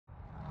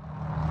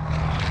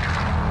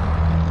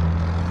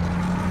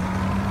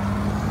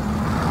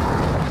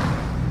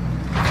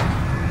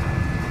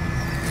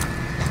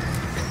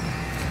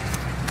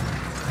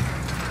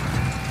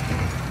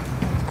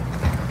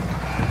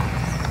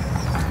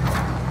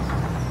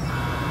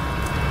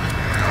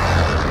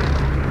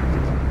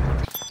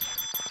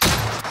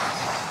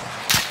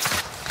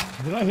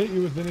Did I hit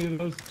you with any of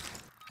those?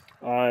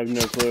 I have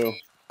no clue.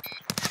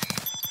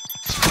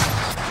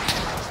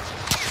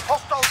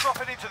 Hostiles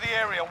dropping into the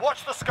area.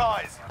 Watch the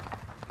skies.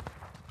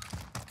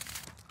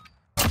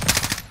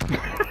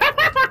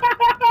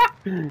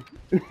 Enemy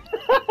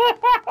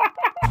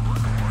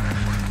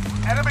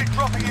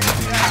dropping into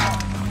the area.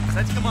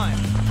 Let's come on.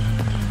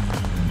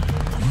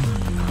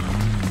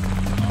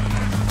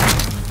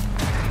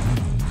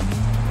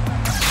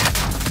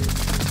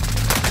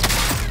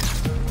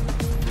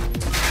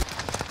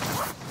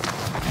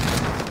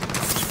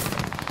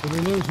 Did we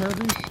lose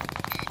Herbie?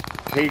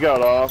 He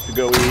got off to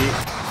go eat.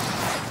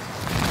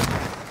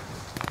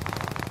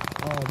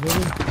 Oh, did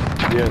he?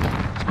 Yes.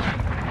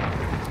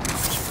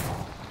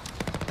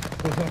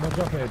 What's that much I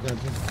pay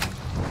attention?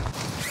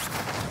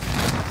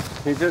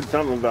 He said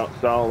something about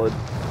solid.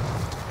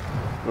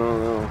 I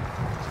don't know.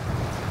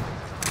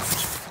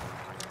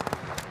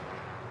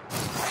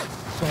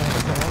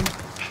 Solid.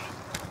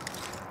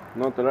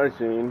 Not that I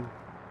seen.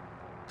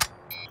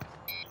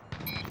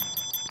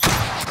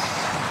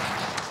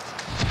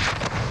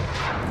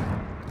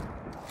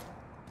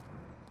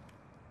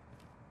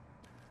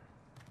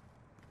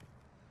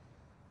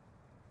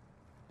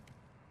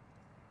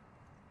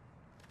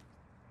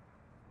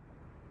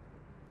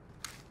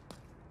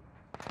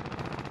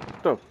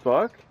 What the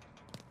fuck?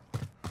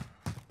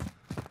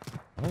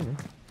 I don't know.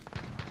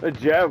 A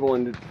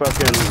javelin just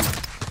fucking...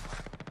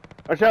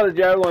 I shot a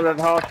javelin at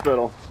the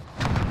hospital.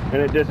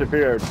 And it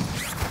disappeared.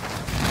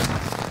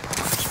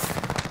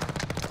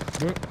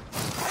 Yep.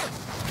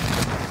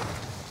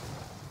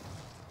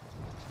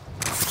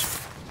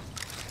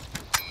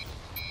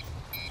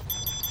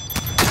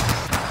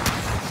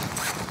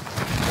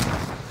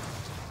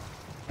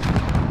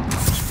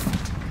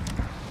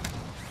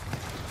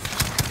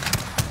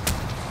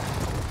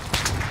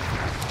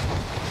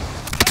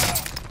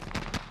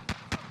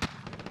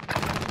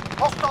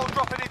 Hostile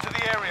dropping into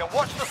the area.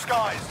 Watch the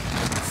skies.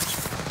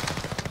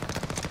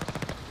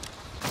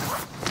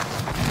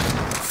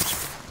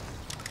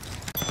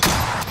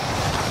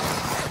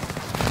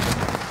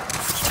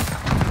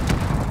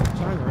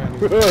 Time around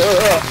here.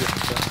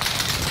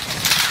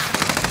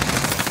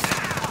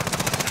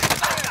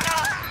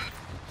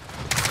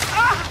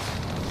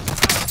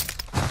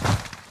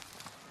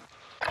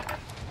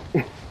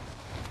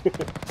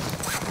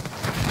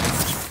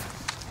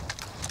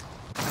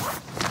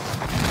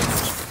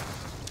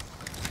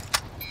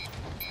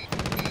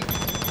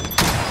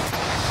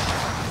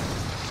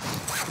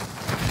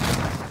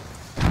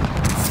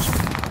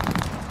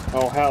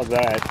 Oh, how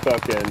that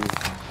fucking...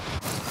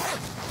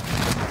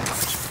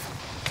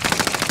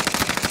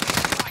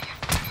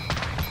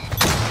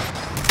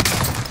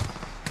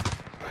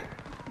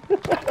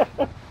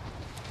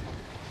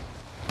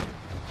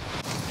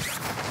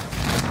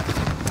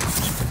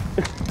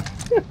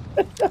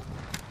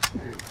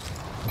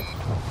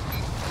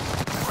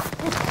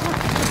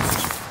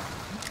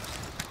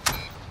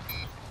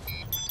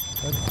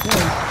 That's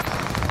close.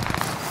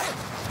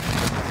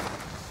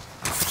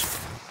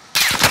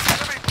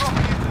 Enemy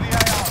dropping into the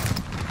AR.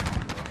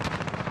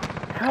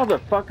 How the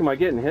fuck am I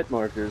getting hit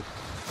markers?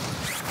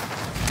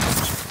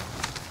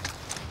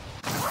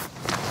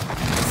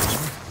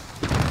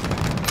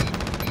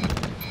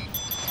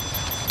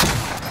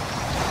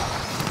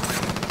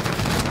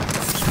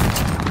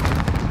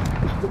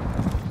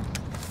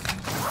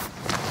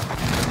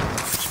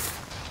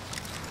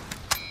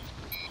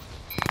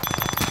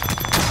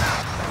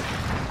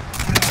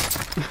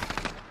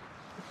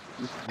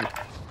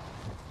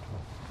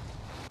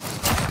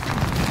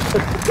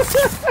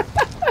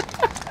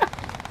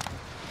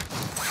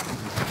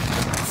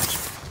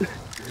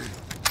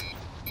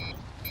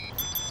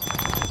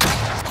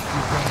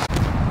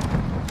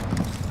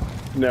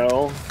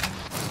 No.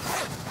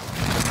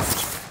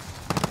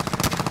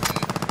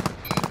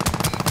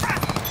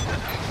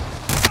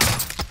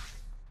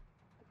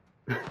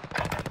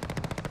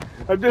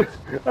 I just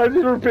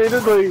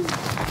repeatedly,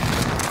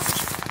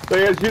 like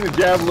I shoot a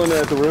javelin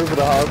at the roof of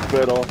the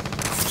hospital,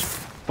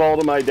 fall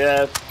to my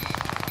death,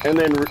 and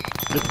then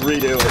just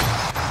redo it.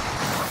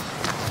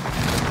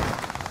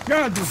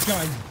 God, this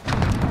guy's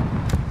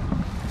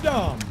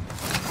dumb.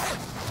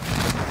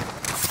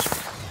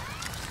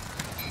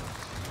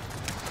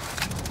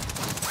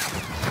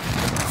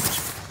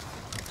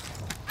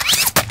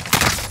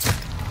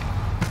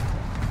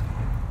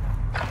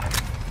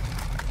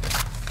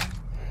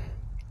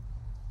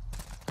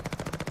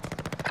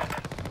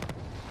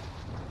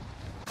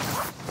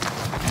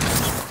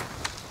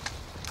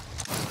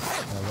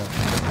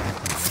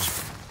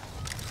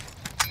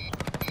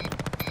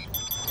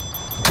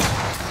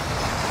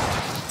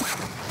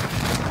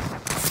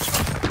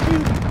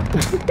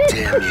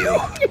 Damn you.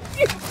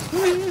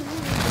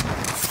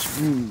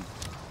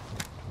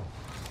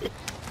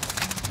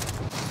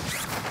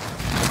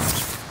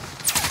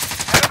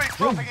 Enemy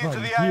dropping into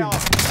the AR.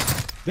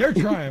 They're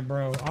trying,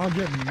 bro. I'll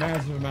give them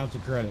massive amounts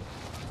of credit.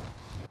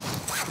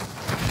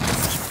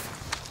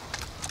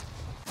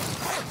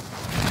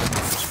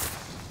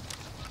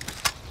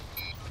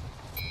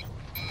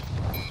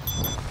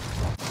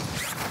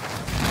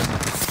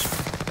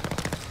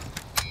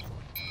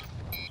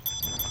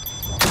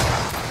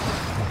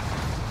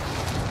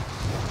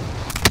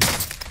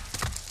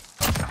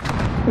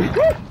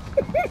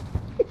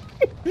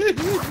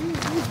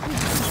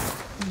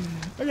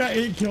 I got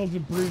 8 kills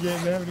in pregame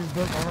and haven't even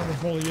broke my armor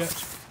fully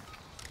yet.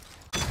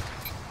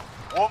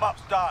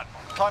 Warm-up's done.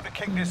 Time to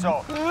kick this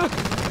off.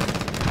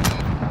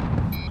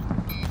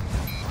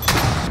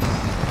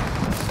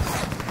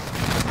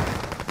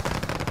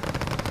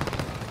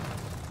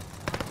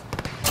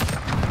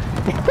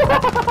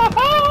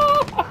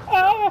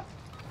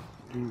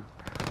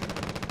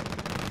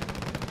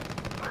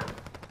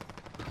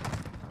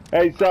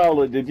 Hey,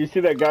 Solid, did you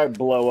see that guy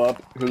blow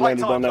up who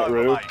landed on that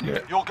roof? Yeah.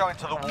 You're going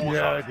to the war zone.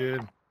 Yeah, I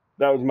did.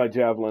 That was my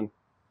javelin.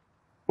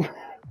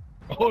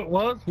 Oh, it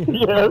was?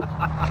 Yes.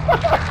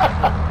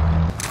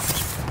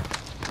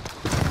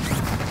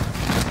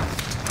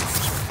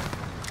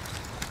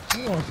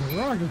 I want some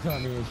rockets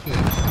on me and shit.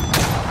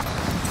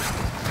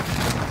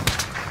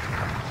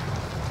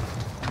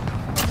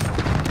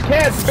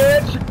 Cats,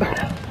 bitch!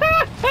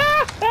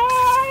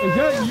 Is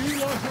that you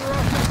launching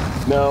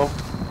rockets? No.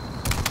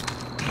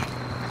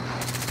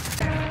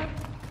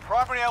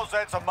 Primary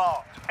LZs are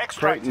marked. Straight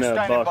Extract in is the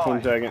standing box, 1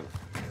 by. second.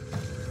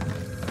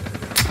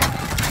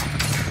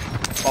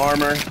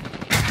 Armor.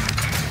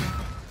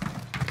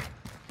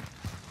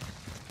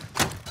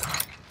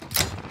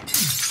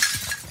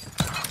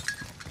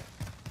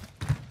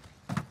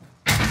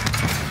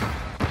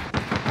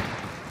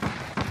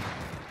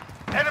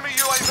 Enemy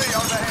UAV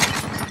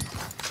overhead.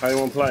 How you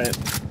want to play it?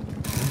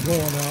 I'm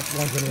going up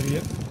like an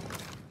idiot.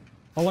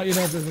 I'll let you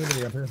know if there's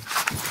anybody up here.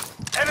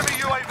 Enemy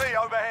UAV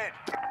overhead.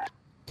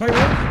 Tell you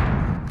what.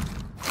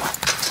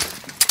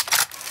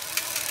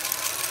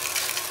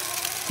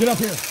 Get up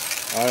here.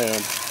 I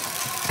am.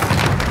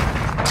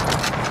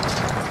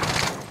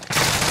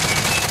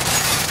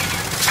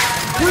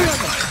 Three of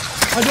them.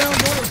 I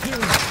downed 1 or 2.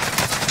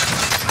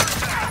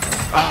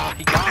 Ah,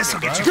 he got this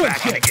will get you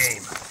back in the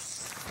game.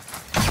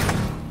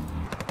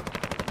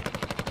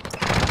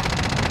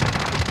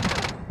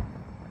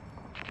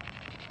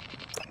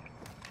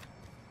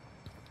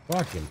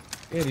 Fucking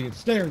idiot.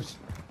 Stairs.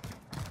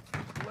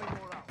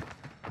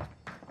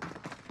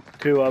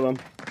 2 of them.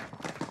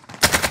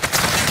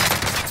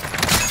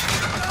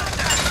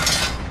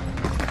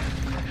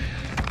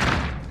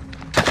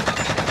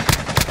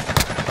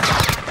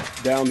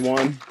 Down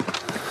 1.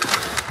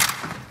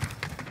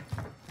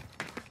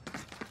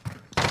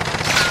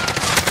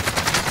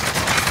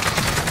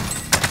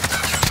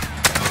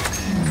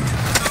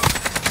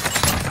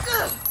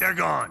 They're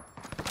gone.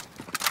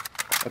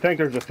 I think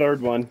there's a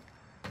 3rd one.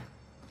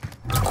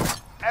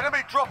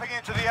 Enemy dropping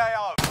into the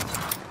AO.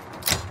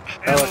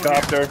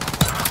 Helicopter.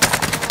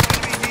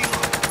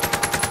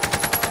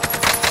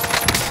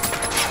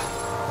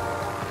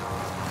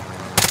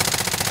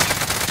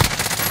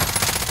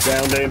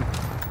 Downed him.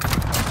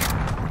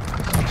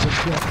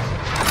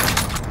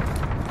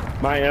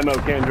 My ammo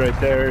can's right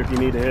there if you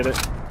need to hit it.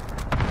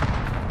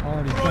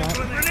 Already Throwing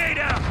shot. grenade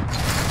out.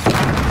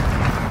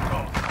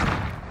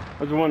 I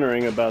was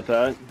wondering about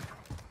that.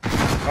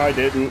 I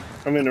didn't.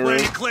 I'm in the room.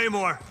 Playing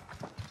Claymore.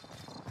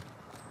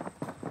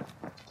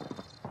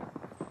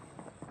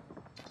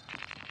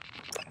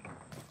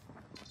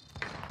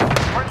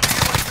 Friendly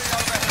UAV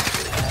overhead.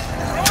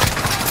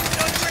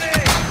 Stun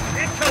grenade.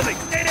 Incoming.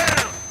 Stay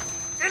down.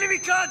 Enemy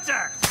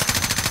contact.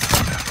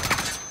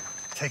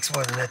 Takes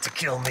more than that to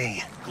kill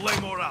me.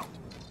 Claymore out.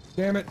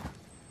 Damn it.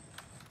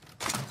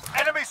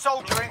 Enemy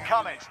soldier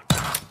incoming.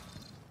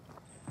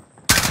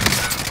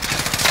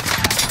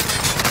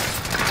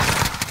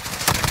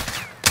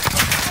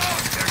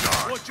 They're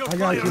gone. Watch your I got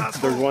fire, you.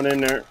 asshole. There's one in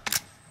there.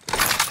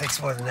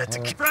 Takes more than that to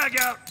kill. Frag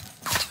out.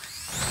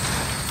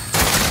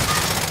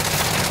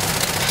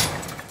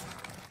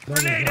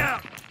 Grenade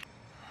out.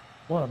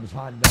 One of them's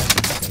hiding down in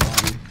the fucking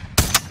lobby.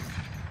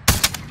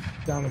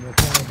 Down in the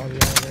corner by the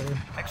elevator.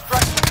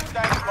 Extraction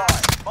standing by.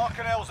 Mark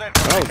an LZ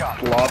for That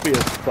pickup. was sloppy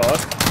as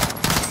fuck.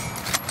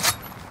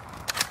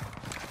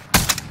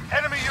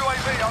 Enemy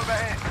UAV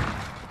overhead.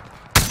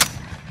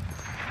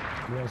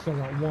 Yeah, I still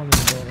got 1 in the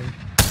building.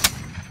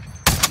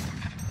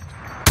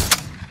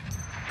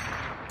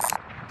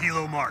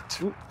 Helo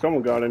marked. Ooh,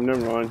 someone got him.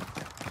 Never mind.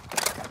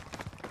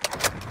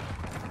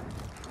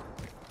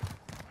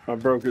 I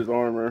broke his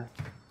armor.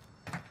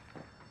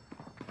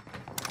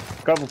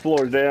 Couple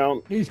floors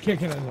down. He's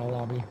kicking it in the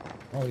lobby.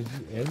 Oh, is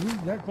he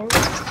that close?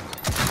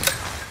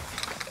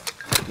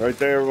 Right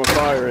there where my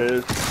fire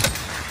is.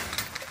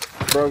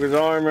 Broke his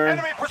armor.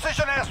 Enemy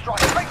precision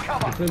airstrike. Take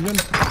cover. Precision.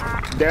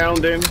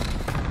 Downed him.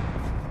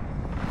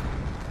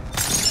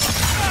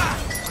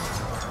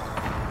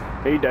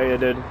 He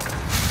deaded.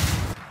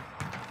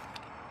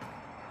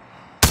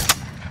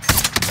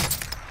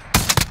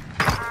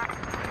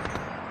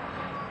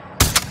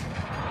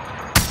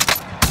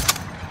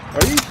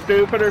 Are you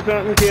stupid or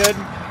something, kid?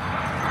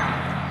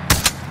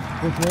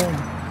 Which one?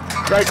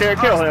 Right there,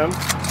 kill him.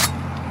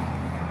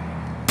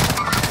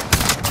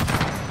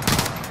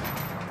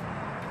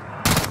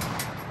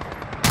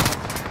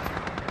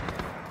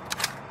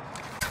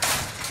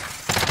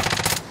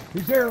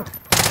 He's there.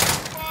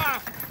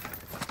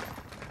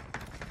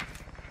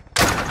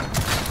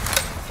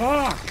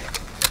 Fuck!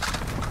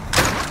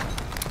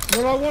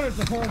 What I want is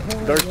the far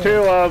corner. There's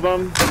two of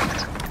them.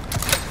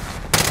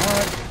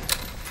 Alright.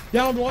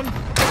 Down one.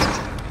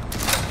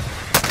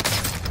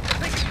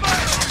 Taking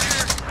fire over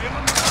here.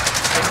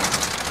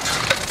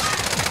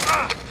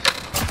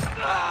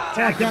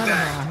 Fuck out of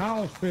my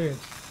house, bitch.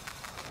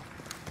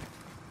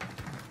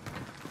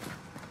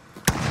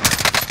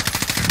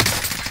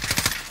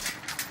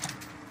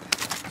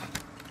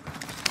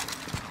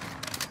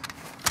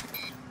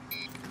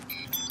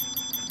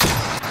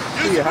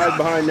 You hide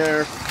behind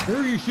there. Who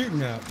are you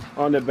shooting at?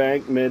 On the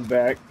bank,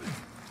 mid-back.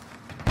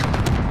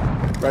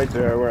 Right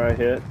there where I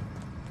hit.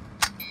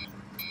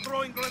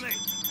 Throwing grenade.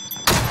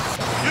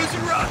 Use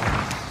your rock.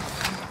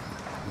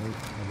 Nope,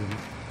 I didn't.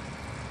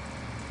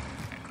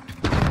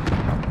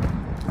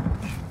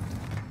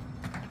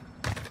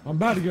 I'm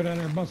about to go down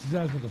there and bust his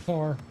ass with the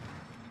FAR.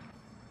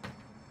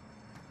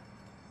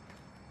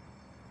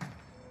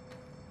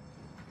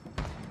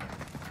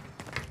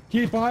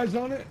 Keep eyes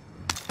on it.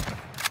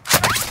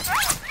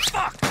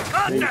 Fuck!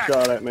 He Contact!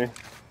 shot at me.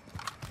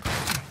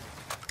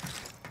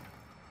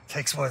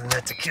 Takes more than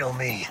that to kill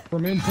me.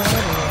 From inside or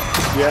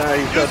what? Yeah,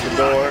 he shut the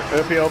door.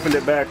 If he opened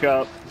it back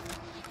up.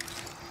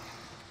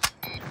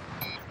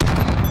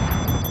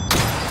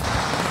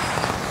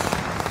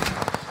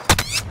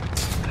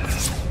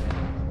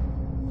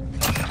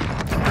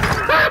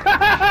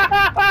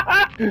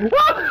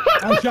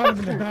 I shot him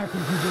in the back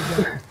when he did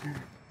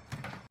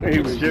that. He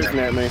was shooting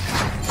at me.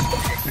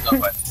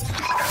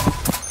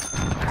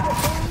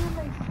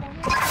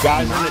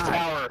 Guys in the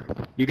tower,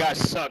 you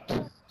guys sucked.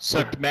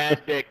 Sucked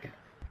mad dick.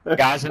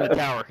 Guys in the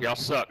tower, y'all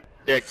suck.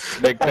 Dick,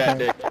 big fat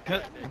dick.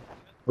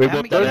 We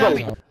whooped that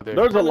ass.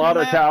 There's a lot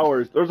of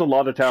towers. There's a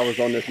lot of towers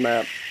on this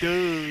map.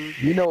 Dude.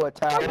 You know what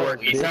tower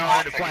He's is?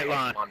 tower in the flight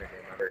line.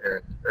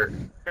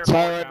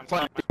 Tower in the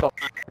flight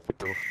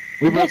line.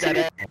 We whooped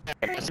that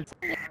ass.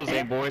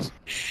 Hey, boys.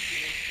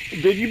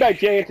 Did you by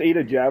chance eat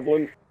a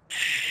javelin?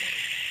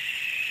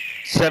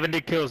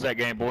 70 kills that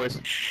game,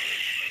 boys.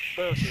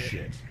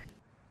 Bullshit.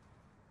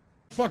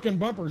 Fucking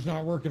bumper's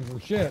not working for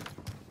shit.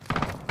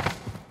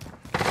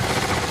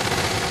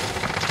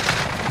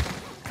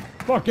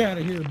 Fuck out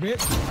of here,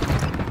 bitch.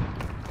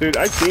 Dude,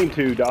 I've seen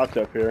two dots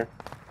up here.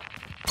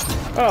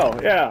 Oh,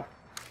 yeah.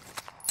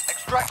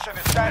 Extraction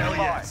is standing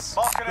by. Yes.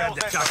 Mark an Grab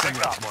the LZ shotgun to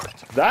pick up. rounds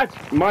marked.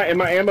 That's my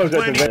ammo's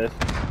at the vest.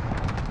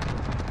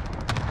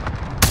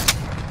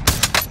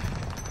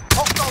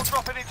 Hostile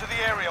dropping into the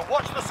area.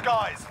 Watch the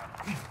skies.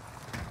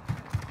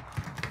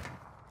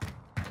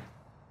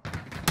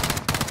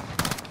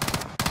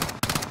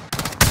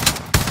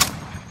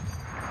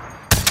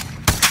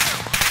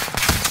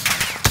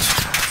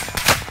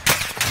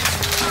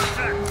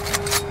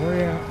 Where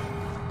you at?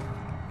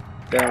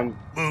 Down.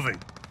 Moving.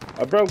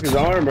 I broke his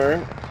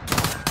armor.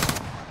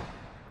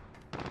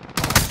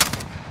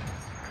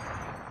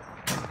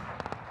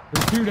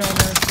 There's two down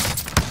there.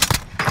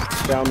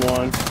 Down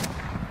one.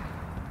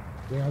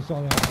 Yeah, I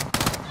saw that.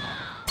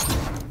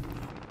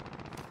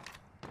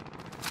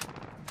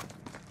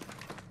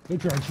 They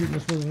tried shooting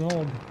us with an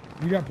AUG.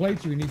 You got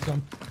plates or you need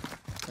some?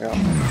 Yeah.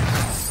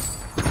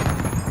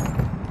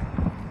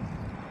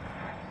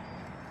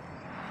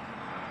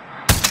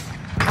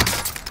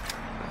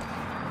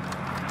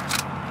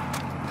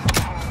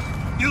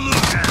 You lose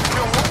that.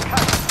 You're all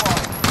captured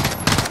flight.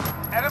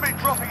 Enemy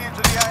dropping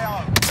into the AO.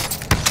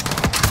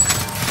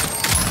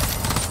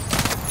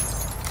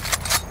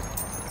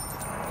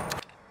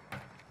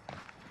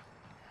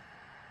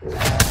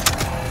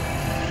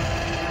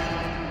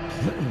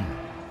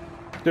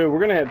 Dude,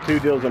 we're gonna have two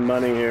deals of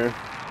money here.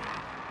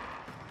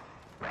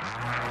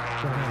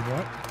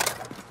 What?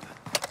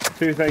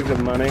 Two things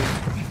of money.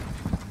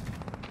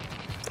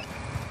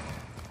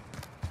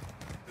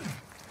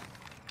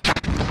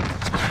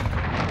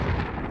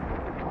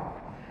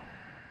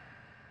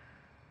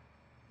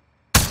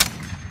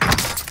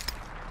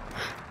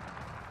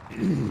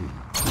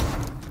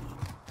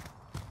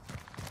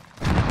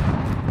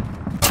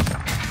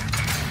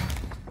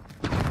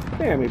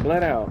 Damn, he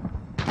bled out.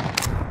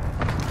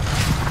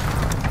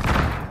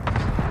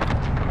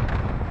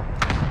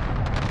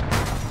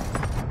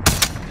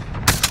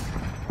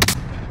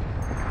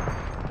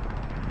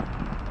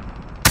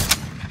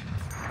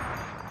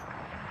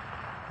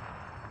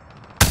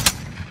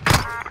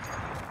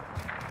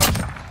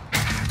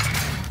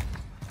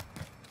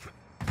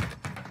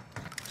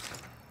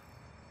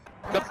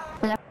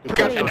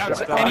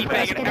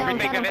 Anything and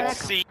everything of its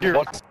seed.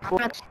 Buena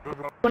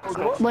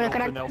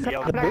crack.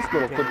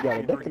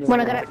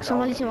 Buena crack,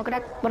 somodísimo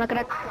crack. Buena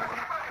crack.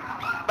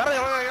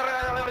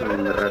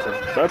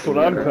 That's what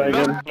I'm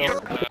thinking.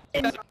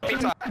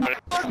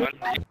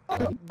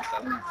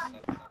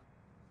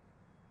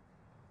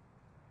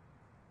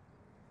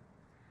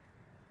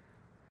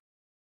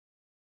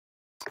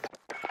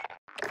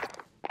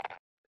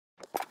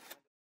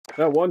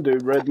 That one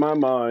dude read my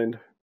mind.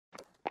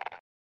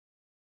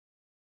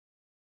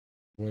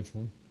 Which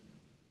one?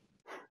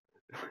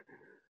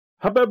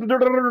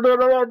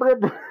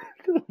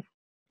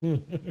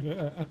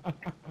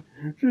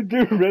 She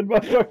dude read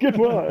my fucking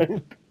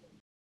mind.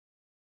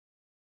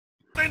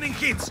 Stay Sending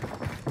kits.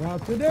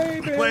 Not today,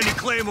 man. Planting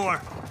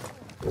Claymore.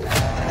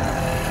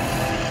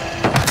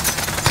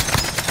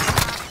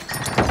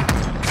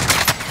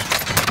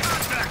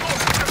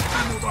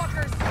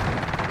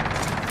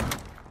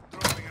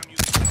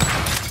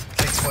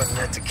 Place wasn't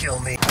meant to kill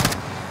me.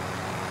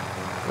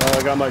 Well,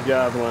 I got my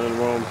javelin and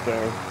roam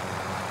stone.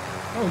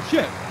 Oh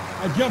shit!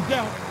 I jumped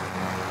out.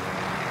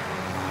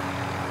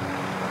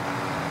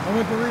 I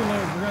went to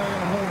reload. We're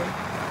gonna hold it.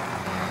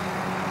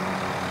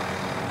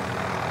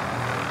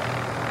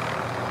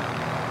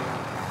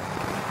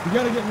 You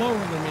gotta get lower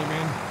than me,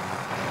 man.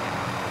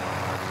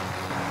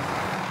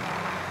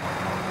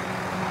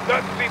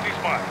 That's CP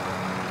spot.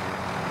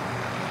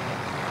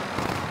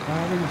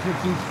 I'll give you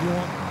 16 if you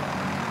want.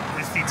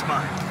 This seat's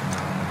mine.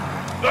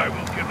 I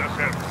will get us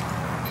in.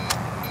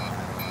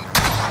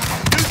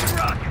 Use the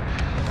rocket.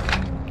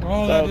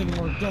 Oh, that didn't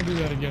work. Don't do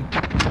that again.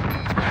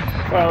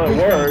 Well, it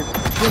worked.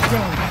 Keep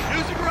going.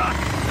 Using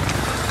rocket.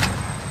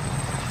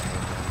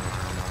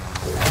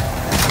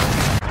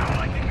 Not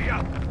lighting me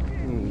up.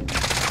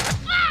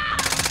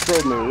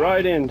 Throw me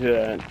right into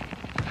it.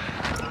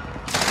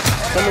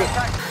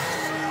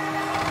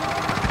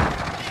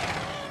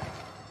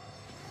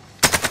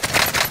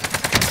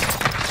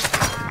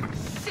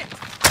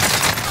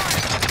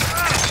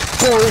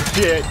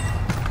 Bullshit!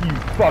 You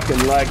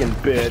fucking lagging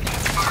bitch.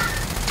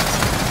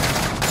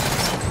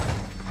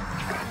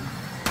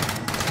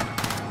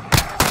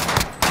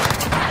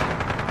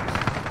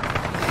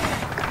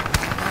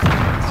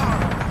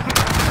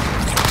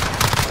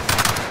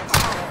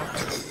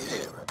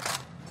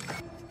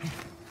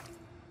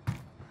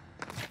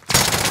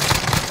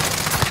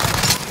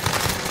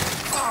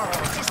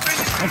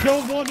 I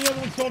killed one, the other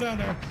one's still down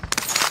there.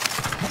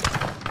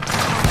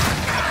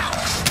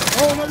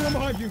 Oh, another one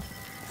behind you.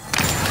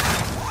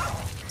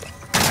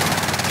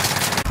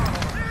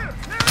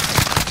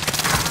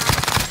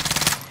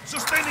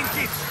 Sustaining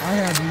kits. I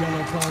had the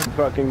yellow card.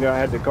 Fucking guy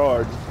had the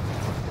card.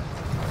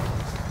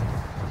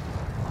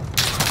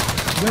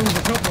 There was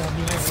a couple of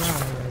them laying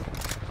around already.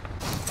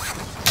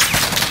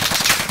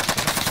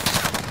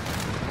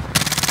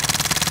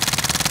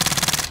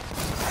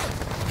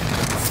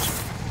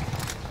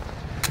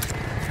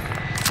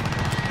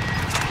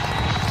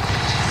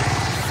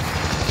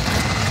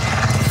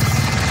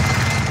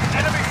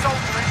 Enemy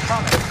soldier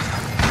incoming.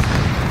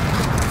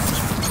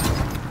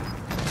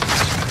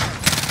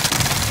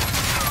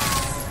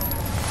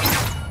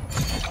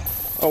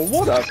 Oh,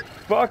 what a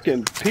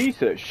fucking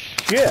piece of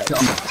shit.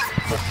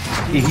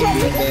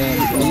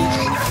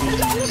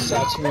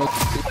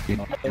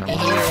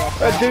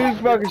 That dude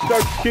fucking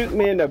starts shooting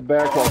me in the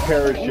back while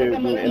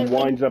parachuting and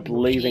winds up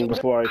leaving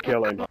before I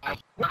kill him.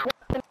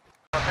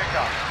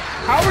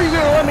 How are you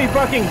gonna let me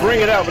fucking bring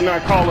it up and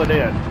not call it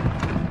in?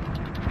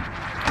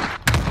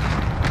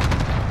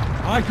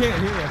 I can't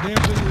hear a damn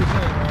thing you're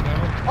saying right now.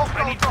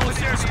 I need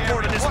close air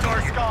support on this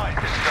target.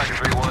 This is Striker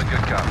 3-1,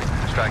 good copy.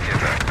 Strike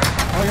inbound.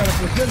 I got a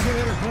precision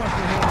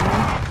intercluster here,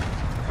 man.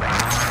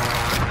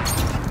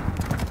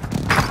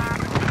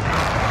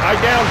 I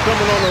downed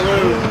someone on the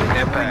roof.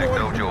 Impact,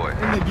 no joy.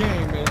 In the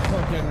game is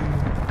fucking...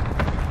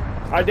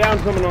 I downed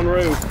someone on the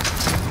roof.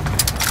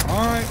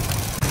 Alright.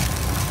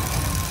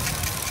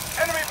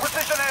 Enemy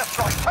precision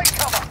airstrike, take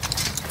cover.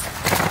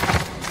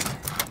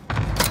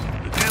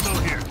 Ammo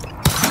here.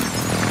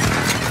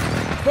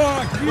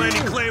 Fuck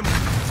Planting you! Claymore.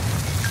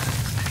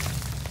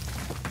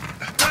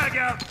 Frag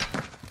out.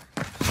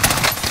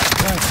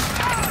 Right.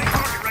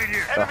 Target right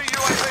here. Enemy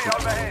UAV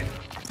overhead.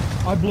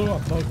 I blew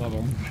up both of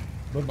them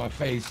with my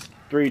face.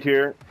 3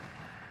 tier.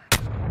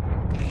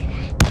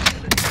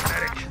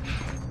 Medic.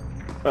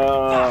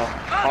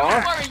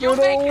 Hospital?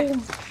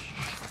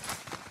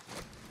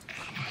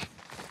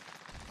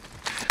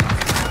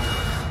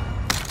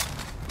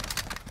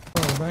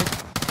 Oh, man.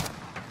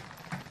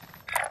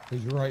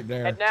 He's right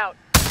there. Heading out.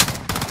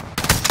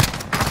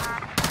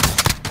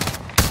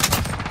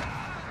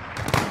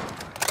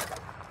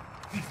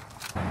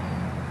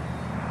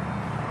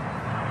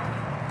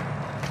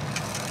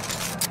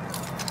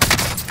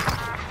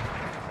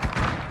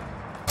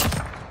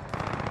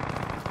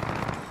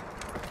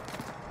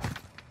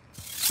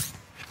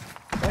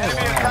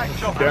 Enemy attack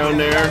chopper. Down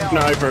there,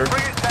 sniper.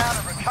 Bring it down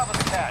and recover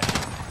the cash.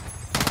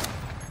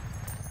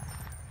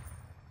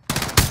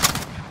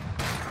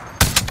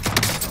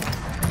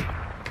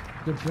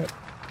 Good shit.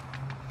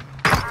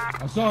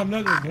 I saw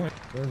another one.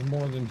 There's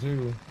more than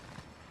 2.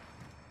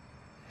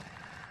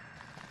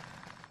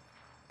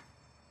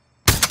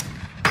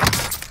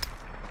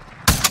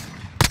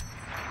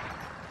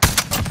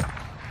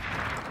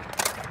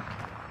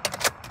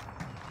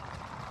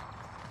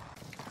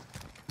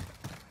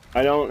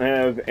 I don't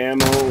have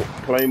ammo,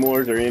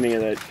 claymores, or any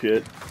of that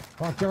shit.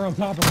 Fuck, they're on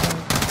top of me.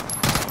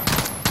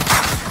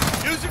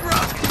 Using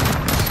rocket.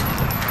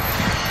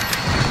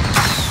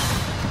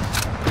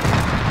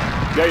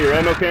 Got your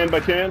ammo can by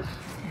chance?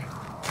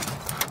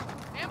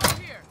 Ammo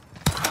here.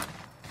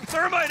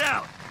 Thermite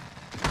out.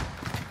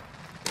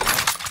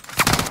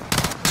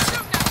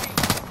 Shooting at me.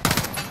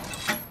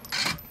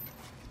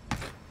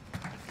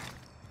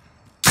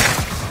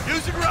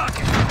 Using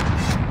rocket.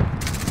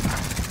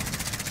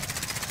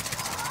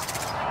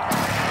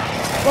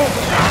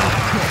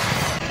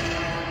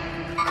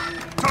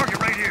 Target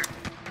right here.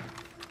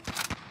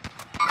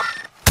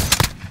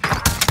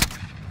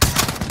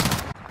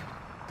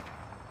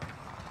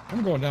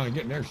 I'm going down and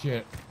getting their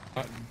shit.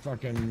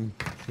 Fucking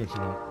switching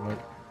up. Nope.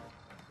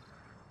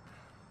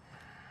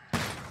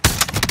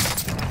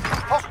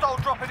 Hostile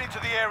dropping into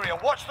the area.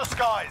 Watch the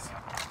skies.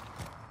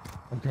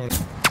 I'm coming.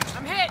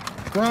 I'm hit.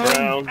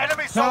 Brown.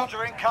 Enemy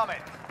soldier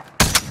incoming.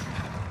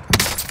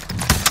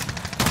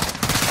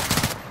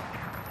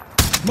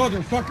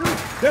 Motherfucker!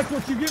 That's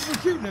what you get for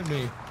shooting at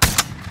me.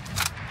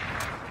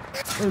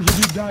 There's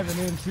a dude diving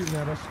in shooting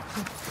at us.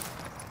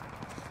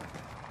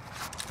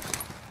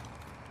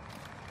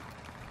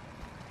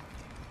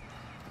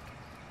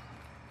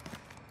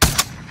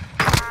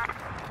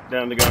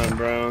 Down the gun,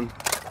 Brown.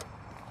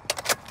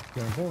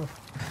 Going for.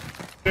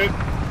 Dude.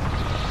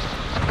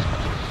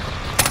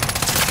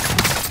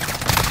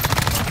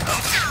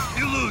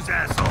 You lose,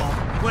 asshole.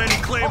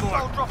 Planting Claymore.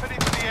 Hostile dropping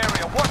into the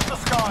area. Watch the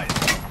skies.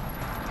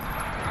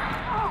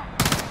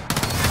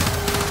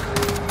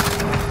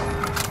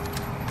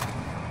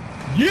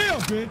 Yeah,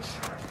 bitch!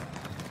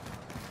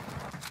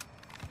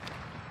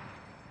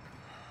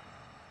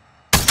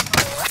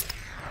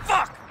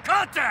 Fuck!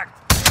 Contact!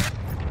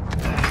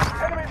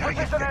 Enemy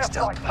precision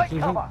airstrike. Take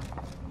cover.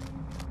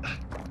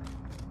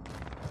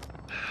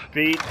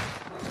 Feet.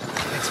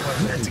 Makes one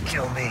minute to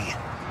kill me.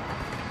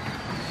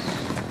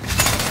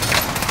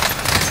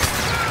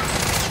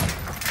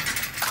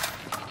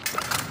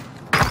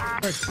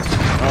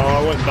 Oh,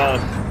 I went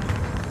bust.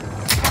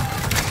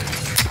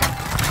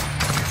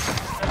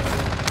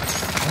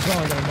 I'm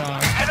probably gonna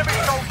die. Enemy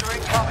soldier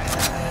incoming.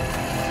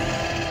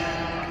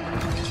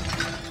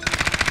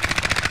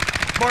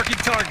 Marking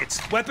targets.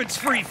 Weapons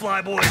free,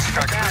 flyboys.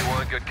 Tracker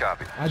 3-1, good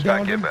copy. I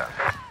downed him. back.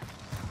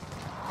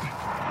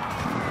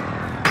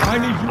 I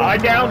need you. I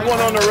downed one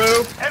on the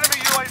roof. Enemy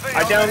UAV.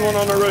 I downed one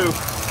on the roof.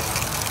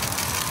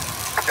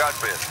 Got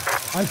bit.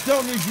 I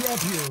still need you up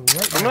here,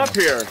 right I'm now. up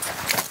here.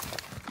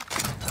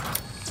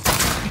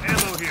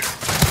 Ammo here.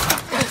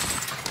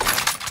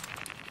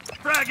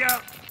 Frag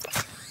out.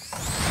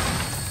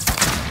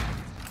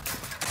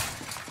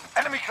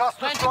 Enemy cluster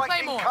Planting strike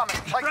Claymore. incoming.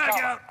 Take Frag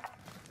cover. out.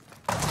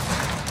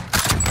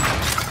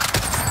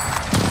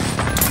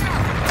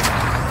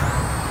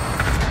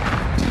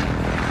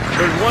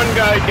 There's one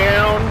guy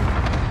down,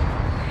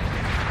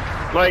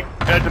 like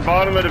at the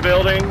bottom of the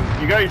building.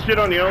 You got your shit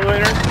on the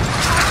elevator?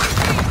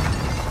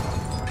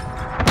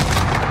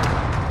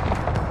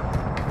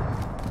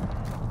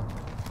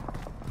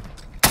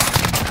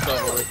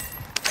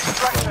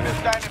 Extraction is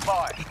standing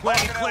by.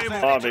 Planting Into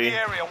Claymore. Lobby. the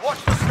area.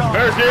 Watch the skies.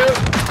 There's you.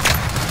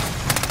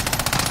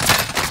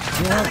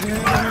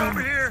 Fire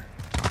over here.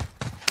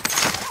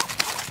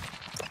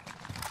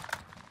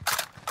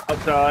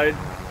 Outside.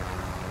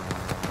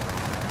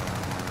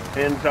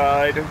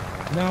 Inside.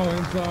 Now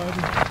inside.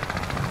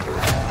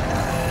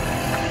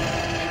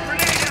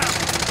 Grenade out.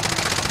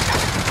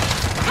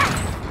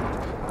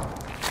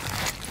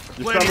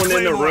 There's Planting someone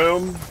in the Claymore.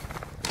 room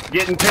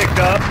getting picked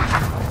up.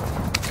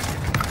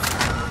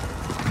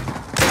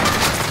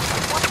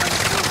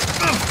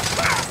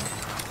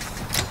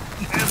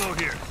 Ammo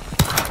here.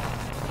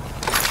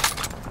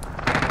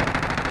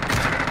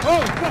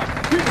 Oh, fuck!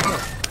 Beautiful!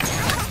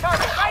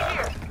 Target right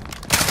here.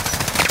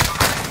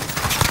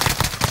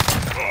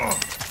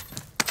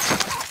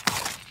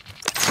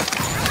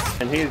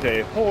 And he's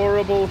a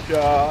horrible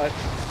shot.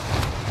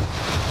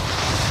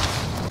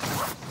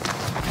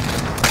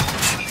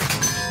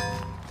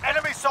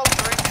 Enemy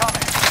soldier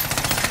incoming.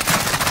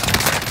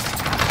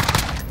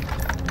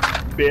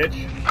 Bitch.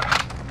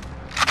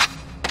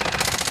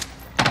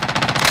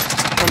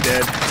 I'm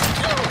dead.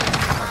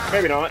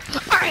 Maybe not.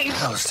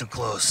 That was too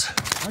close.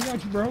 I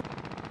got you, bro.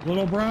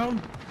 Little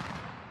Brown.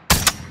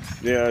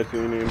 Yeah, I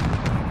seen him.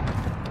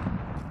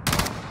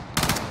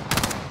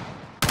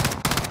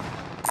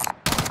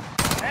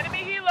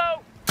 Enemy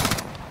helo.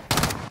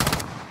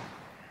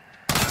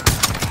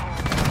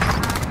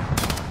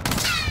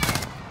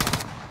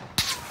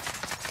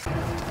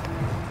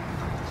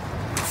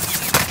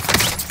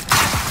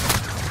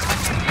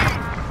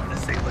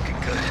 This ain't looking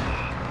good.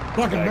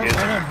 Fucking burnt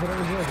my head, but it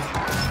was worth it.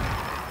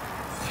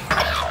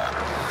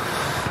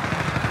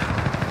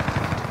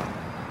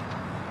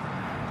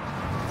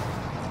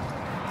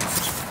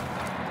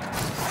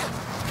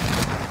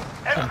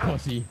 Fucking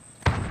pussy.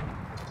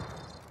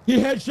 He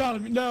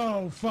headshotted me.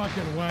 No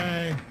fucking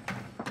way.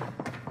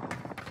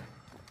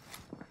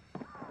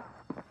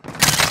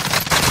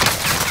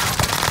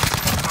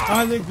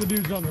 I think the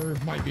dudes on the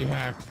roof might be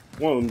hacked.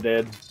 One of them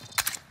dead.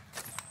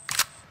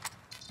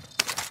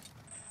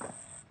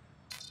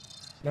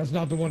 That's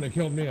not the one that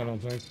killed me, I don't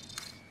think.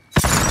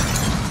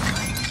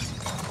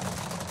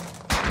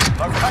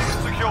 Locate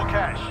and secure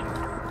cash.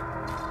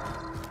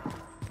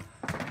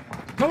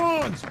 Come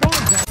on, spawn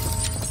down.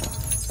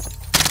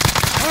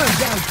 I've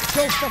died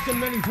so fucking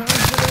many times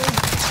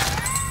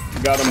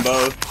today. Got them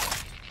both.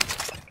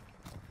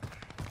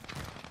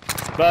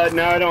 But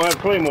now I don't have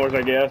claymores,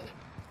 I guess.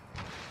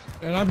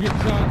 And I'm getting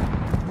shot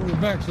from the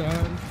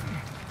backside.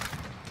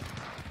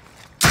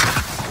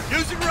 You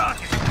Using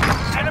rocket.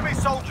 Enemy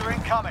soldier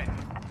incoming.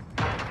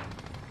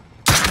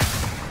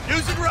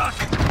 Using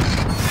rocket.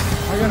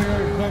 I gotta go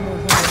to Claymore.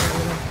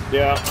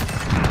 Yeah.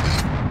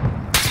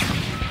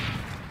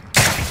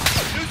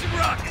 Using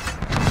rocket.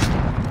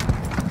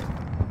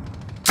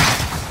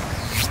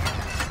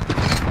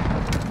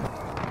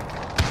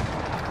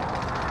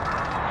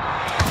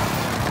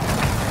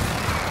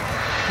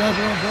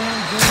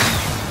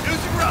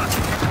 Using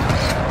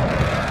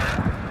rocket.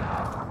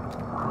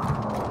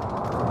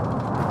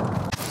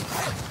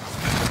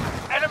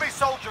 Enemy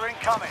soldier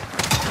incoming.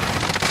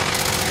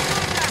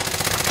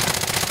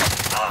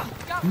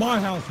 My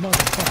house,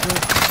 motherfucker.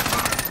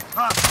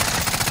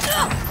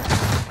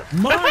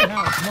 My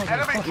house,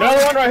 Enemy motherfucker.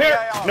 Another one right here.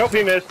 Nope,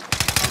 he missed.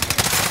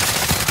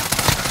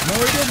 No,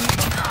 he didn't.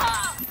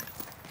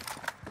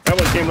 That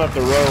one came up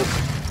the rope.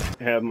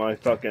 Have my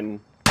fucking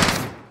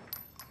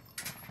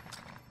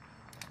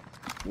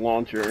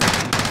launcher.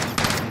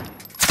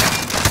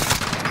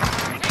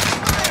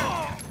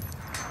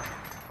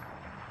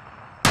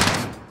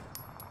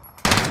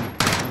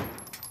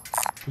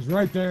 He's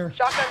right there.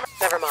 Shotgun.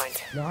 Never mind.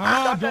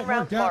 Nah, Shotgun don't work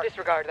rounds out. marked.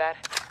 Disregard that.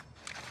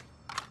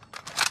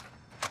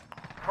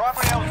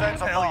 Primary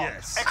LZs are Hell marked.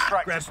 yes.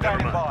 Extract Grab is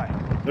standing cover.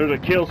 by. There's a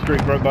kill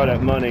streak right by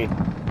that money.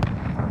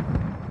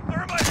 Where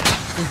am I?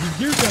 There's a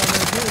dude down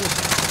there, too.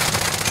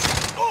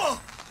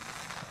 Oh!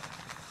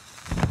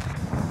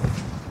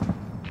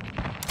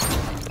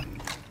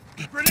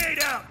 Grenade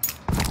out.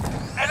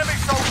 Enemy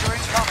soldier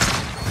incoming.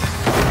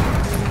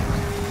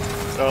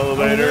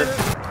 Elevator.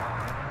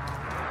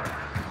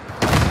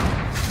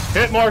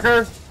 Hit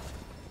marker.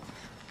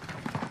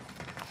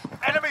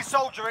 Enemy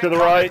soldier To the incoming.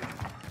 right.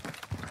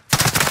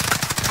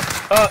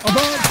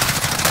 Above!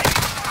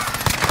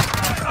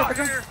 Out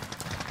here.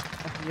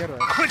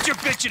 Quit your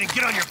bitching and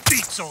get on your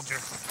feet, soldier.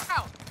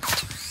 Ow.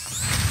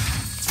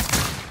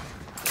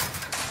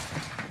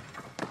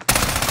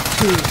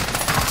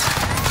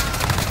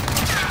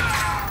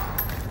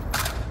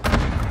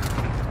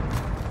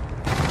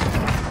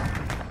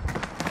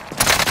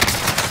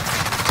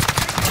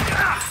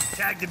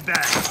 Tagged him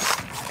back.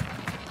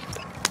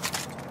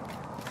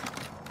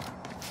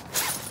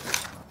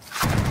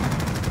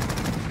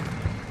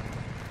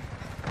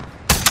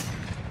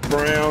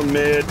 Brown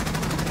mid.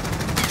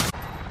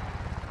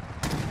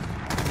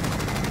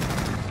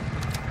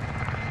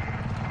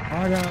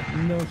 I got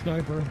no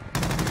sniper.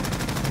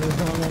 There's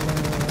not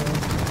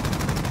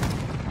one.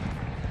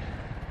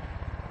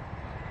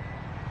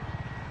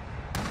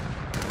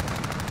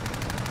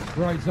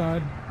 Right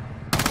side.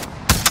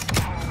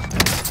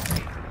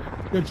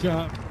 Good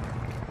shot.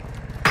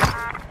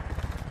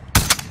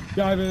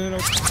 Diving in.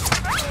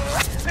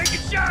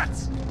 Taking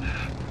shots.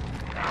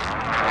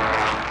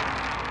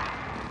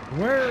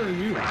 Where are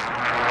you?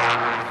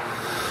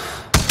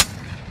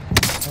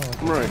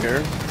 I'm right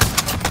here.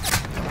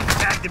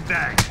 Tagged him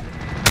back.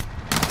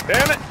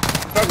 Damn it!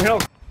 Fucking hell.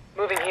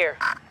 Moving here.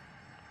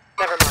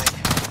 Never mind.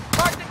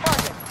 Mark the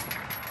target.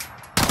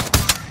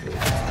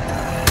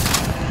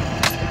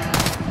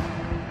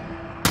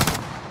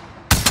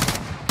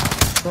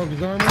 Broke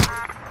his armor.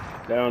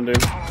 Downed him.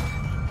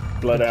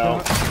 Bled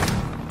out.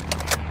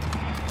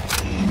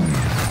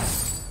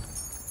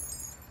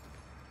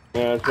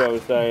 Yeah, that's what I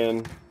was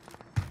saying.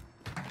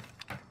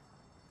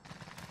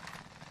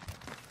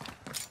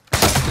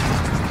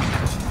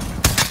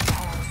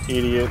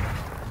 Idiot.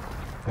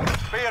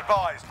 Be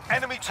advised,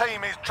 enemy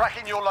team is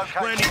tracking your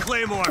location. Landing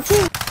Claymore.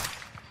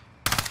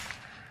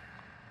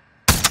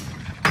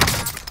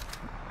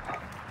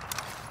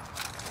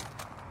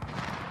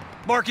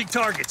 Marking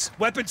targets.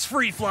 Weapons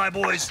free,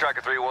 flyboys.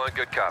 Striker 3-1,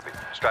 good copy.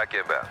 Strike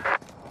inbound.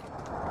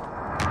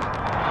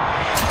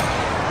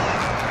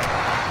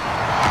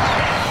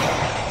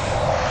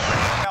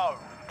 No,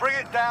 bring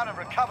it down and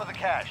recover the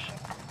cash.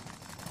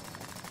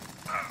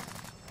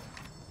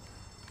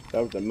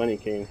 That was the money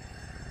king.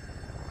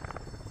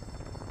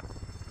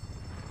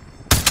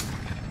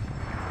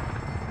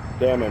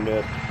 Damn, I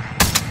missed.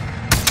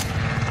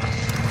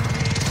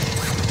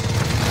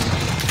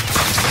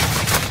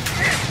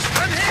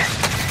 I'm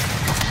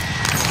hit.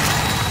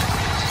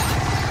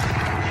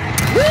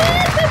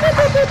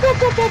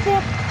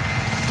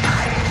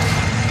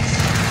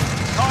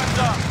 Time's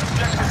up.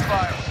 Objective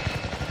failed.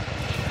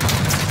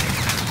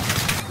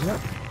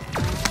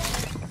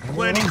 Yep.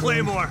 Landing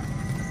Claymore.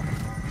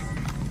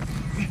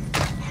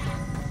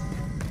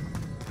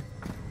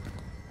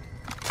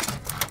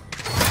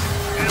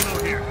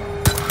 Ammo here.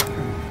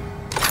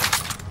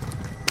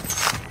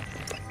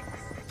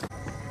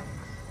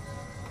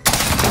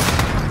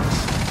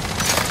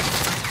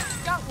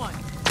 Got one.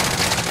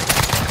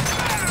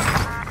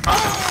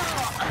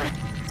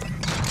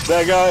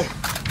 That guy.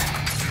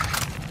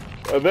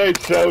 They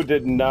so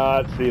did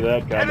not see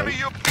that Enemy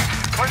coming.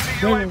 friendly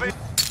UAV.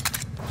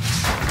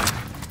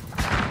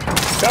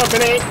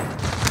 Company!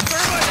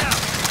 Thermite out.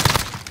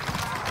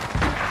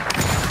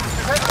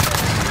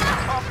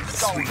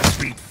 Sweet,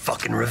 sweet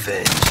fucking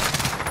revenge.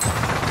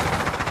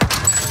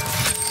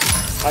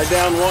 I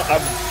downed one. I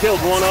killed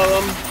one of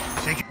them.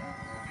 Take it.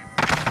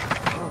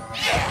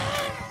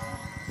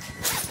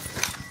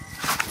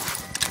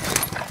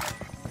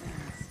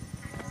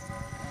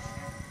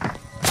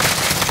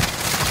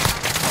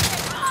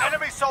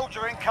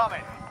 soldier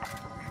incoming.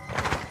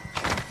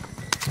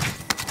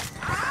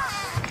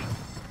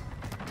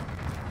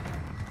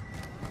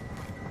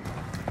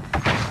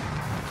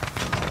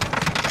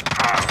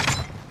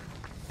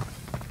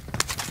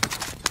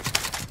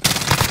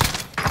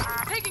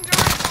 Taking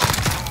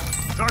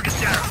direction. Target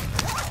down.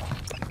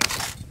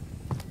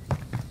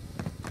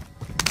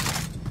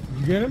 Did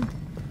you get him?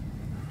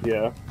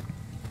 Yeah.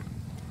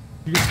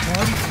 You get the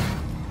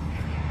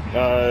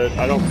card?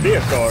 I don't see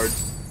a card.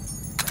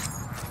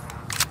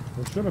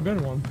 There should have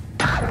been one.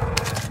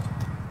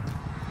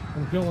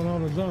 I'm killing all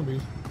the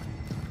zombies.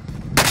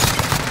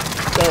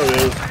 There it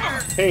is.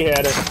 He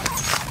had it.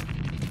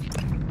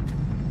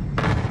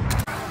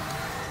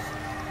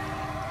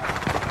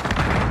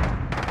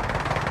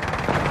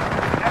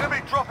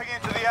 Enemy dropping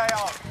into the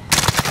AO.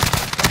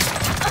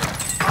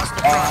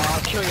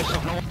 Kill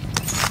yourself. No.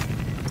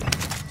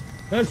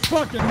 There's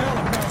fucking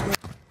helicopter.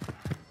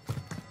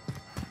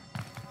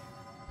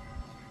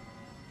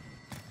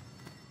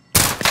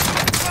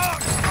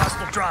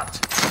 Hostile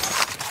dropped.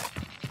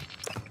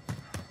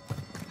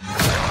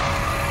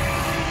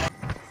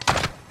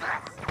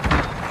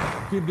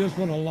 Keep this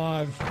one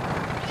alive. Oh,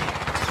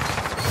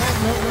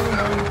 no,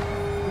 never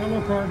mind. No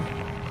more card.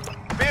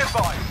 Be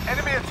advised,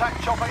 enemy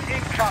attack chopper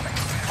incoming.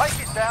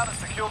 Take it down and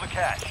secure the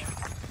cache.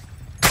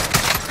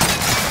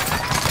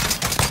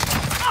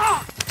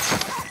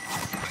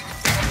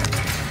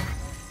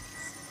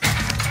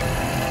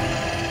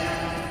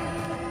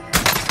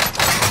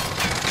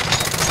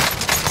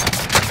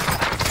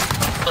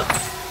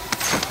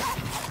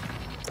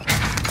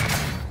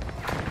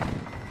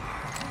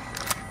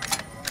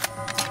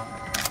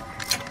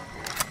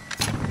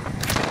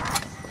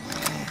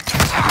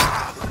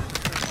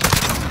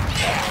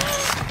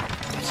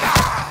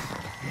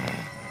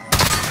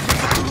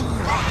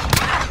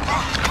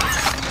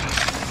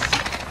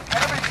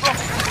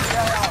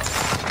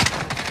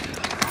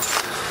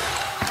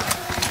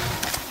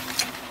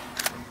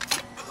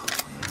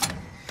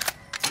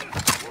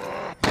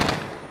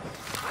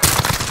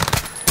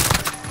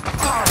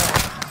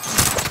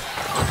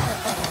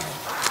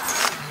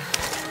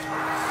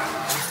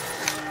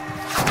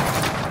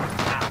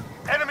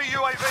 Enemy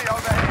UAV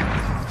overhead.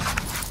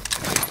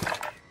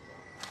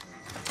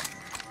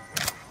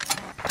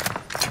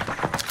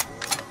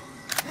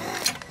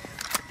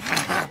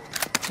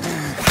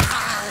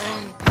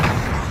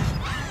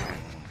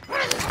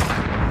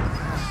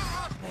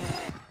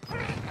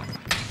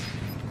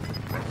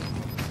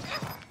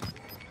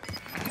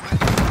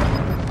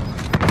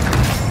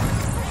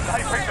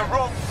 They picked the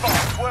wrong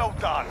spot. Well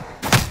done.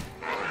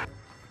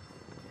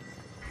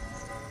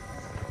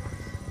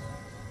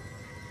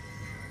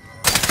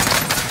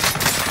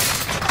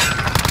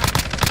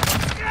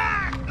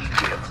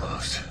 Get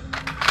close.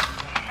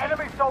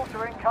 Enemy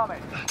soldier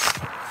incoming. Enemy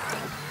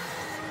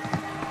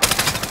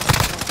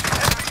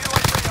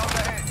UAV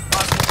overhead.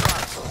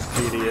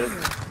 Idiot.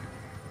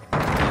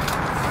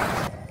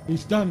 He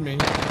stunned me.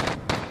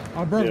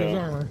 I broke his Yeah.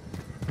 armor.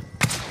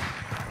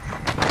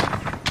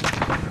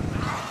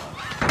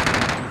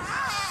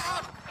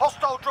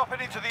 Hostile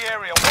dropping into the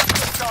area. Watch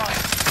the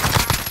skies.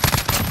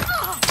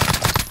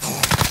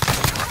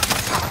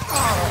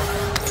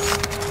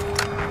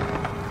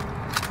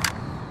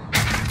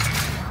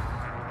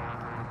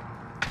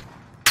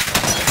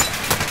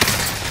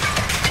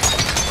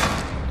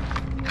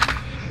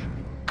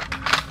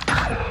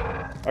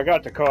 I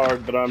got the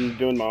card, but I'm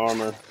doing my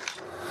armor.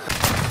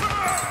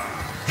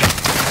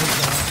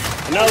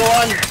 Another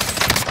one!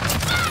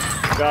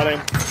 Got him.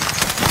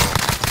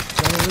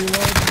 Gotta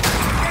reload.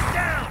 Get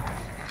down.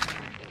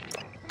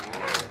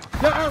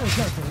 That armor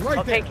section, right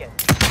I'll there. take it.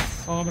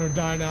 Oh, I'm gonna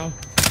die now.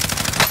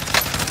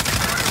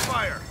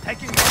 Fire.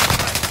 Taking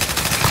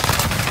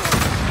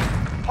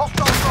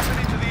Hostile dropping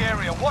into the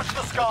area. Watch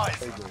the skies.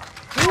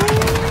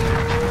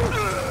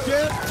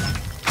 Shit!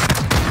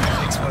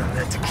 Thanks for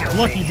that to kill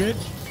Lucky me.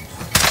 bitch.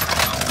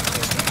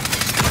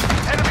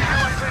 Enemy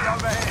UAV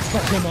overhead.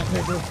 Fuck him up,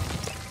 paper.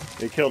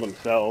 He killed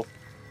himself.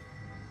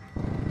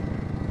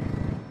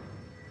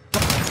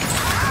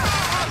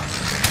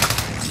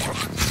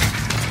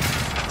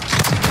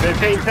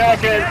 $15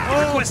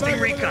 seconds! Requesting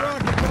back recon. up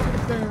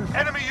the stairs.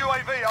 Enemy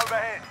UAV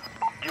overhead.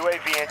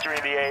 UAV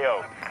entering the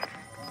AO.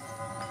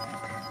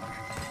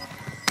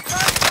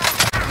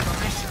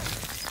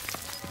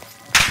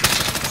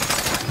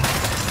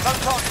 No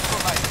targets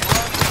remain.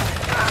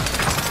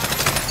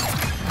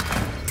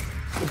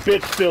 The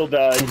bitch still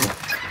died.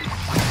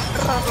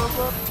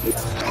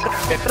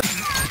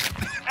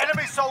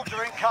 Enemy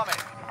soldier incoming.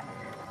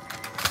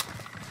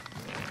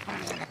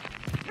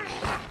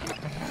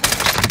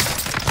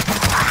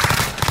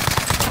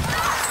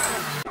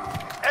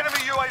 Enemy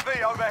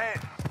UAV overhead.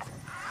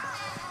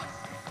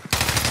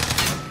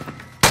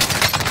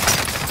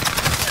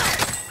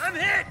 I'm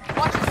hit.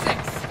 Watch the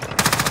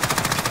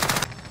 6.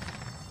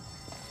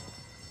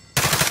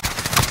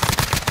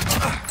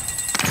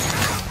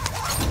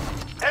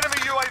 Enemy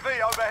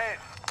UAV overhead.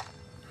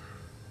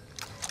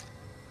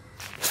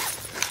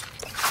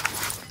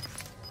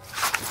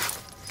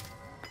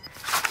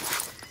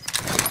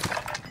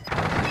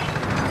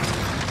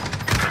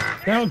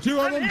 Down 2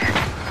 of them. They're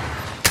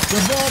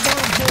all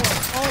bottom floor.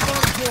 All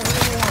bottom floor in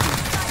the lobby.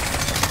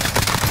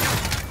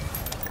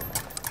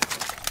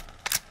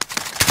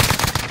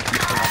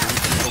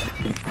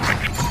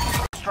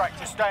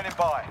 Extractor standing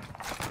by.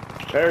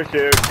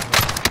 Parachute.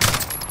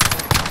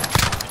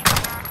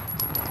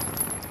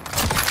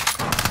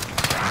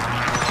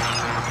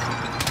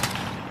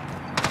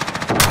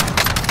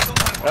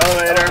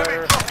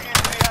 Elevator. Dropping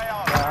into the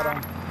AR. Got him.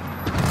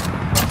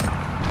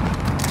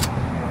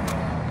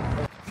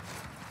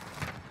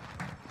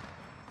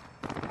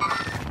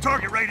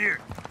 Target right here.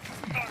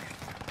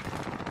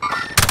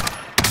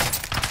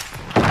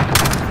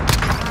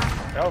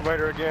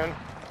 Elevator again.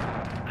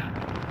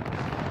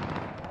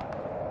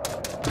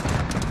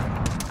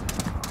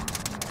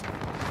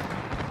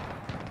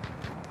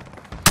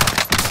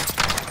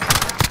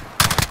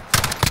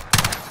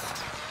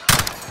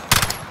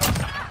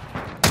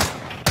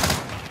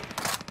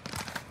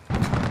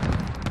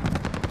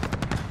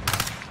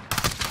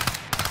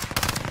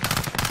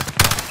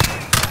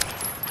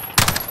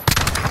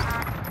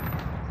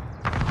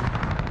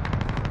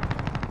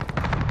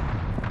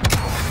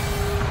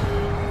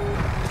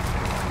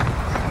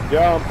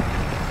 Jump.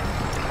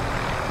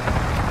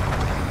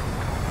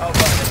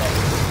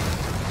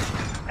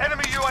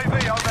 Enemy UAV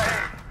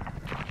overhead.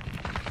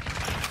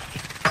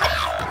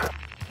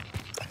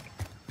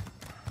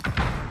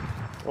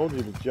 Told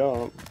you to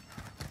jump.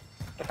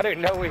 I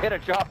didn't know we hit a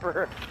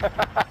chopper.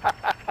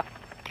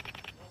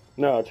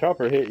 No,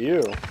 chopper hit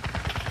you.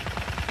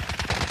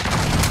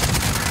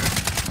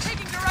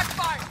 Taking direct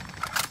fire.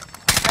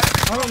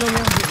 I don't know where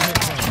I'm getting hit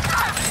from.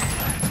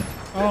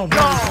 Oh,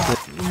 no.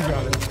 You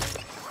got it.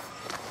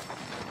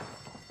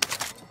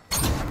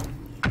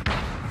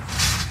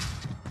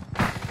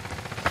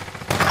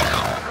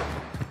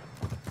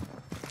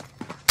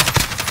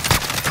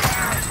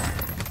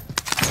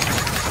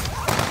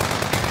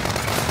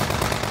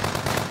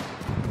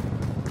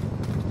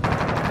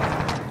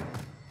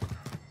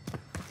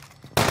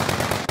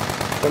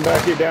 Come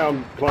back here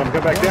down, Plum.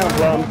 Come back down,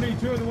 Plum. Me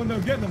too. The window.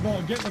 Get in the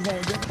vault. Get in the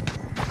vault. Get.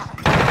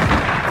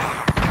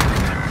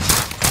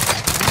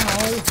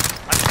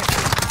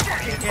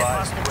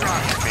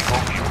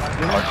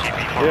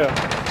 Yeah.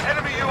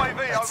 Enemy UAV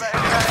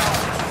overhead.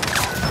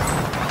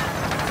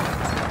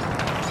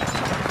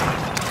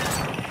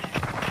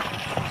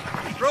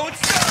 Throwing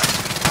stuff.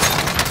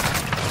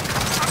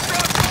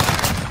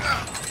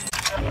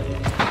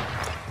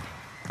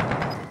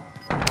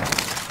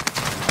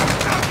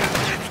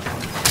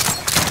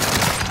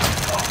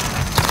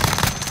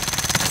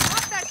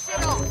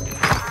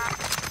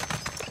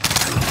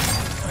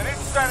 An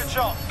instant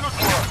shot. Good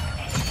work.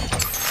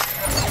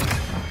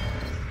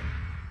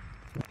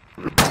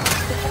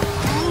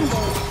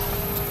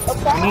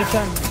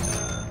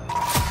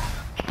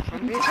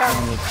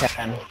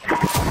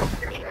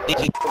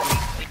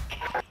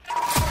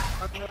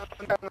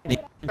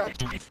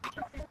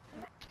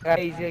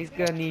 Guys, he's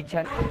gonna need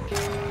chan.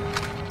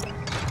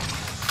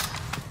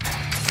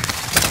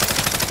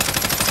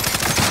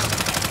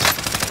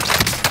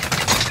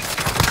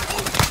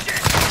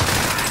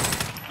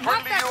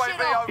 Friendly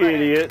UAV overhead.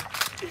 Idiot.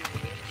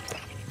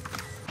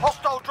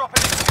 Hostile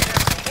dropping into the area.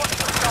 Watch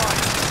the sky.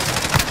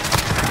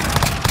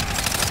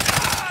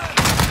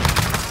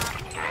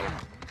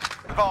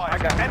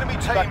 Advise. Enemy team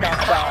is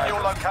tracking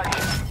your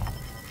location.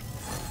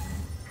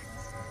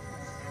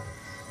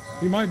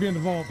 He might be in the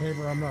vault,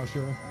 paper. I'm not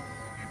sure.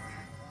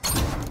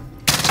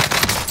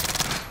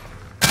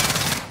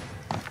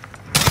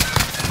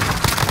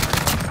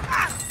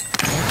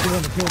 That's the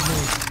one that killed me.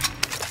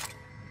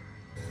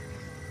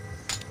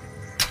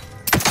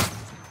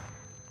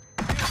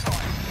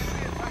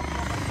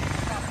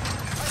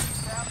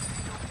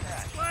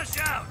 Flash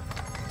out.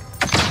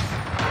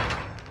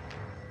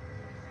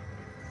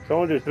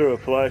 Someone just threw a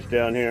flash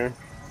down here.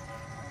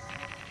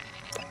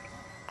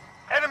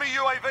 Enemy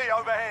UAV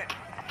overhead.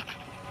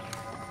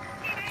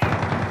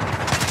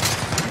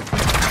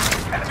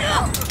 Enemy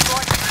cluster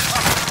strike.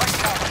 Take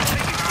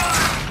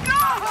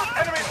cover.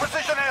 Enemy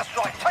precision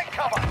airstrike. Take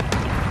cover.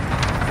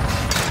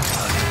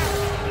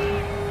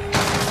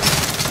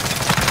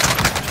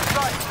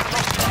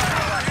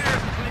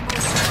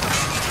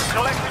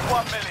 Collected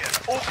 1 million.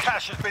 All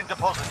cash has been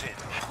deposited.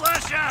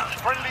 Flash out.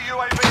 Friendly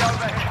UAV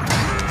overhead.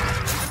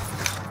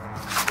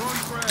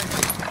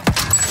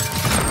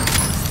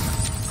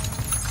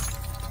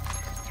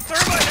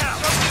 Thermite out.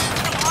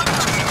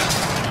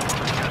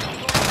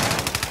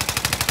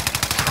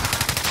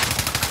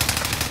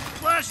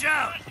 Flash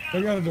out.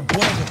 They got to deploy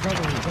the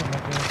cover or something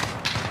like that.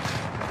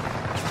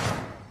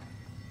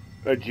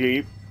 A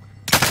Jeep.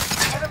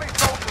 Enemy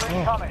soldier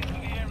incoming.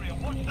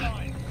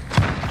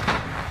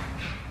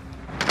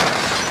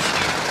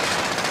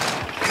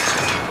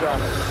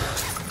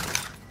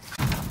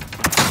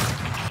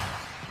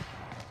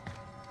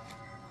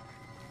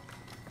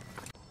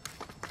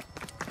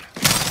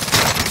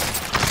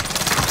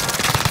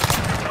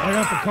 I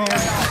got the car.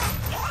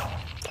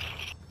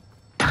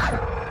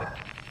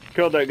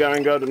 Killed that guy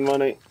and got the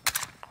money.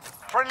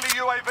 Friendly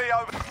UAV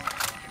over.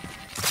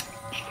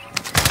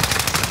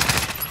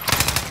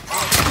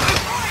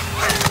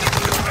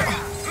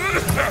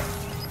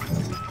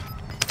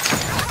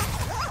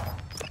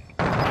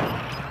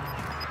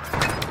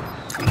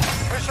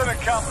 Mission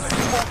accomplished.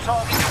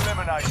 All targets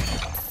eliminated.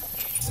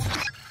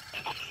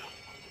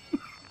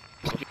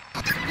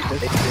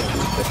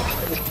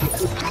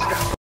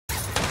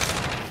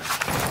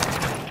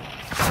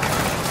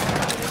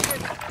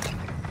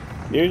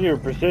 Use your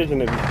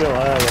precision if you still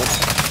have it.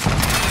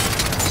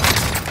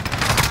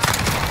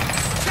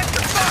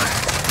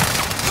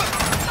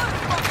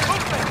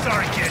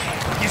 Sorry, kid.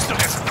 You still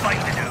got some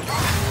fighting to do.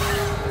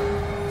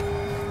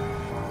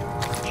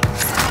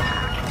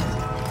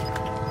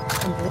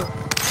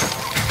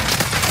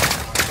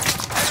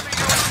 Enemy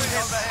UAV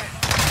overhead.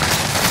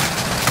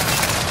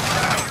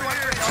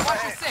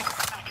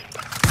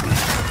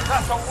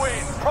 That's a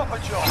win. Proper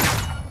job.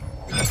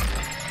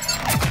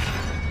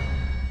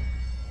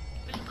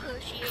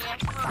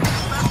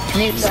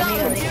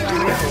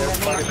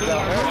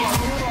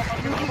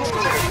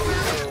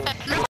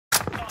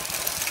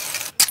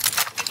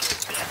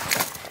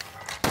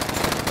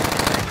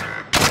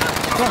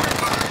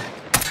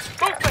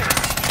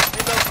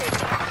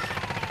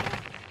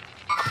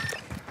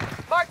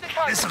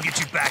 This'll get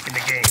you back in the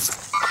game.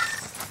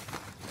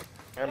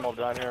 Ammo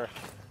down here.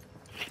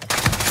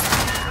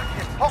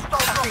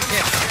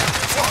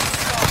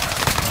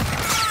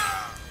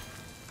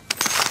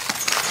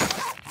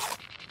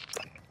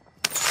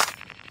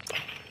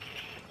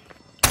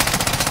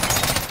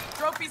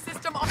 Trophy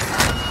system on.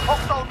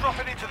 Hostile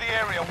dropping into the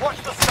area.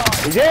 Watch the sky.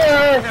 He's here!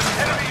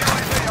 Enemy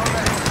UAV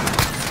overhead.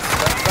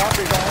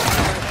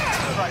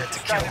 To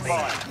kill me.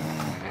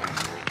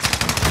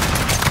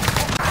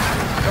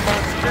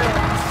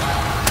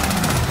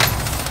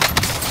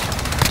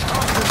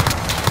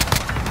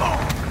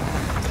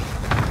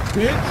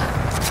 Bitch!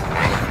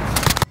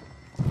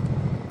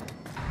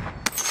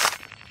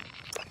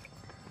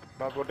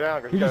 Might go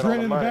down. He just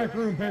ran in the back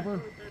room,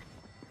 Paper.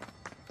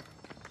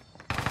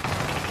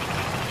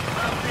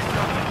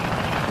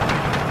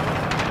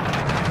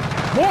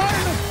 Why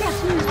the fuck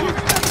are you keeping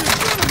that in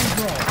front of me,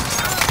 bro?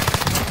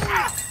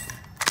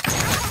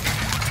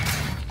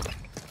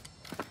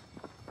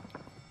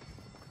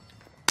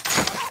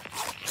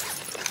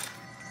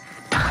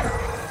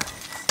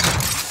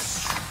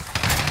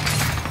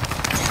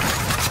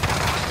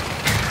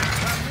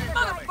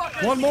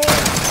 One more. I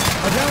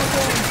downed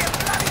one.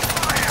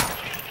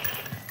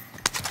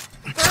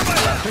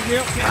 Pick me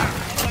up.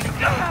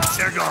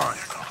 They're gone.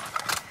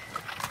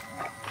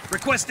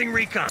 Requesting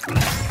recon.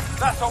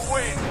 That's a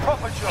win.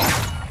 Proper job.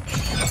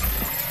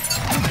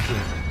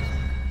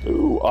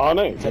 Ooh, on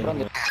it.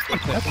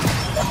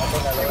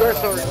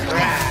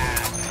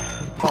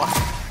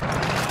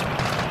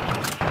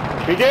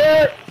 He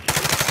did!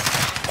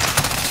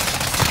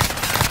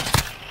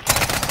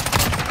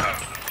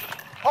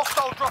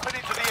 Hostile dropping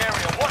into the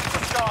area. Watch the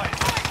skies.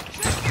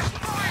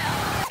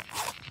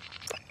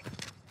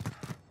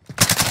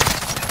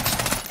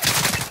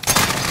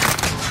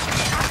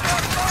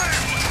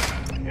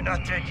 You're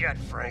not dead yet,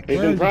 Frank. He's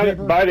been trying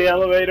to buy the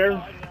elevator.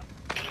 I'm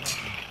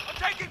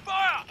taking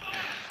fire.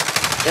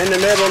 In the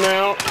middle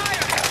now.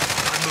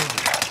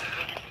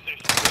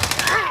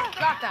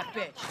 Got that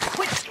bitch.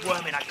 Quit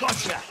squirming, I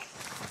gotcha.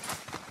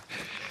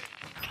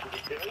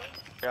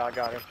 Yeah, I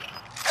got him.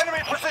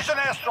 Enemy precision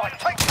airstrike.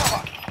 Take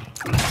cover.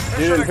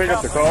 You didn't pick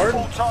up the card?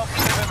 All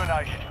targets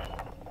eliminated.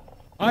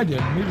 I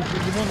did. He was the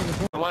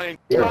one in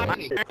the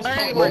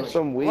front. Smoke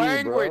some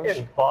weed, bro.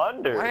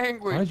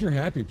 Where's your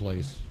happy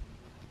place?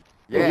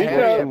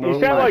 Yeah, you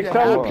sound like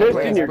someone pissed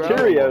in your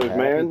Cheerios,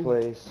 man.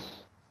 Place.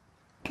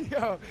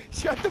 Yo,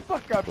 shut the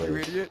fuck up, you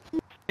idiot.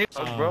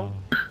 Hug, bro.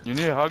 You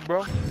need a hug,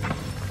 bro?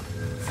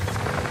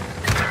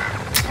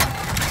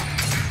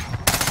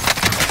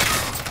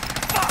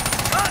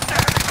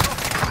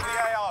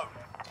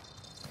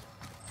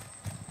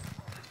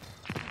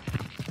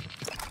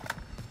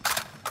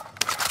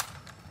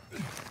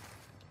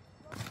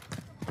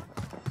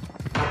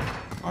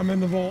 I'm in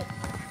the vault.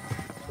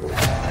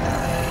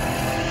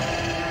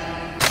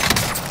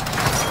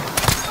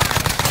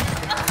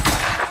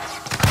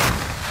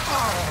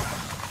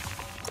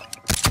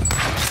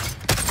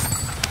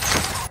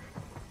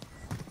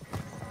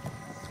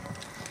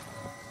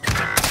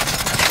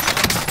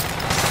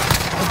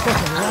 I'm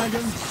fucking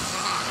lagging.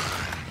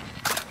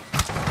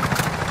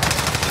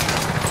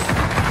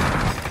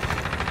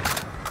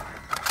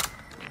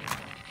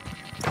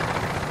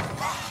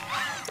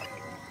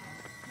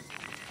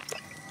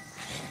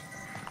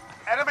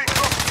 Enemy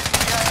dropping into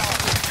the AO.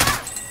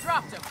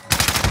 Dropped him.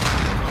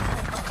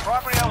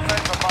 Primary LZ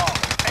for mark.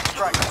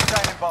 Extract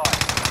standing by.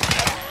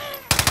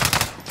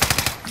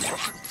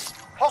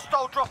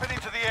 Hostile dropping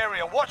into the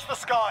area. Watch the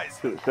skies.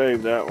 Should have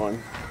saved that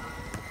one.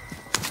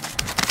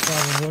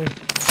 Probably.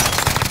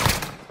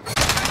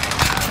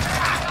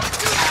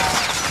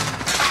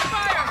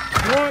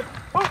 What?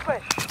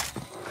 Open.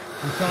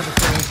 We found the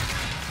place.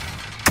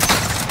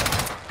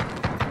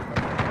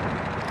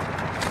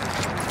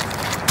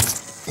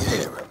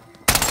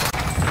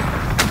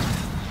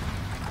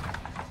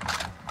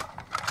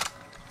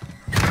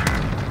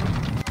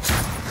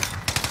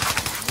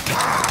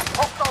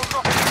 Hostile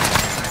dropping into the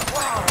area.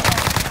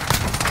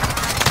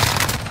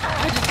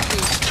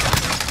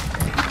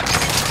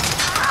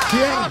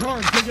 Yeah,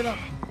 guard, pick it up.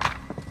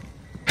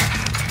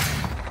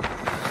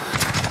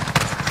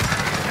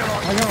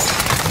 I got it.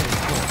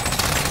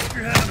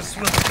 You're having a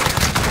swim.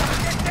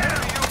 Get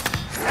down!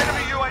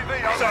 Enemy UAV.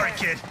 Sorry,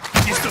 kid.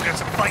 You still got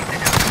some fight to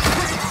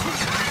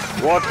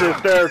do. Watch this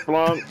stairs,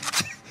 Flunk.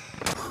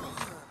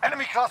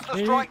 Enemy cluster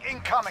strike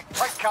incoming.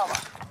 Take cover.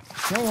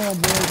 Come on,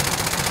 boys.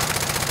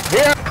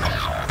 Here.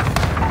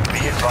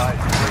 Be advised,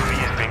 UAV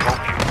is being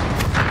occupied.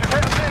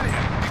 Defend the area.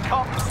 You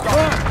can't be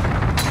stopped.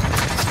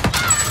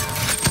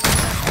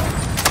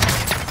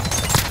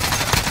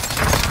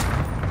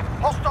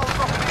 Hostile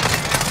dropping in.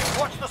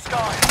 Watch the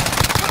sky.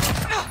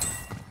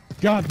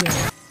 God damn it.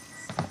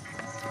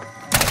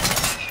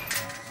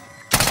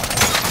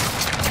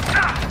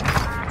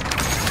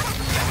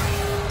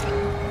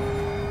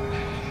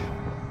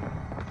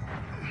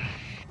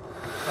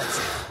 That's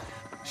it.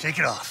 Shake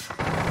it off.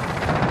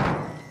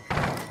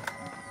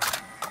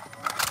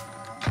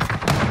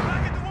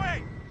 Back in the way!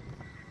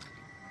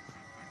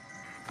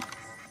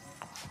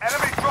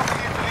 Enemy dropping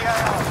into the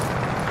AR.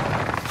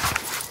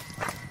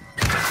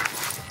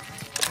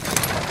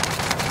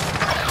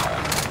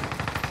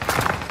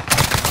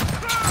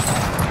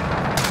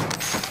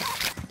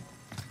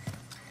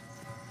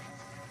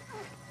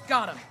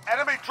 Got him.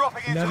 Enemy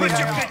dropping into Never the Quit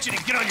your AR. bitching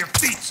and get on your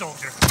feet,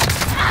 soldier.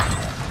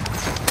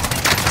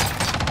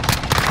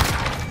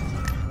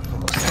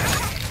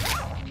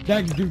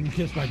 That dude can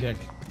kiss my dick.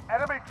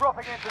 Enemy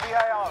dropping into the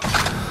AR.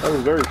 That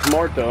was very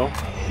smart, though.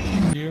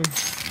 You?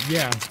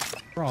 Yeah,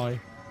 probably.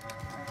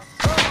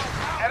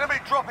 Enemy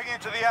dropping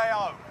into the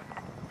AO.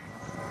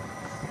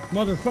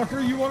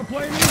 Motherfucker, you wanna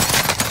play me?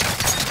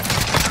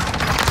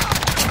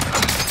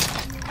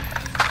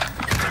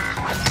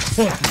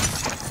 Pussy.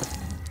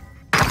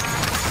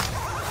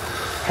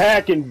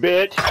 Hacking,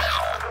 bitch.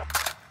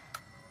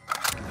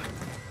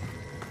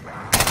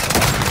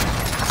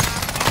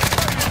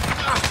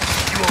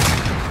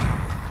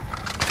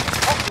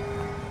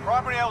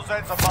 Primary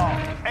LZ's are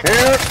marked.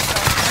 Here.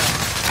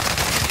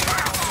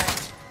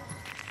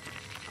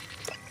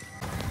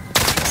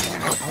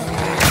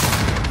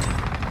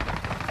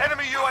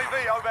 Enemy UAV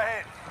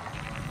overhead.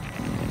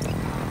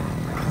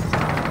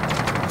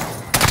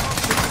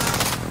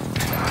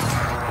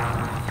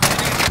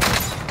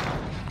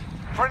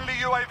 Friendly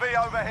UAV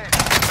overhead.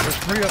 There's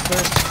 3 up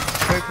there.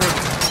 Paper.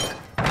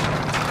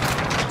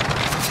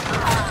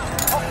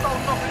 Hostile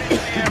dropping into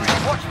the area.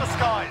 Watch the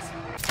skies.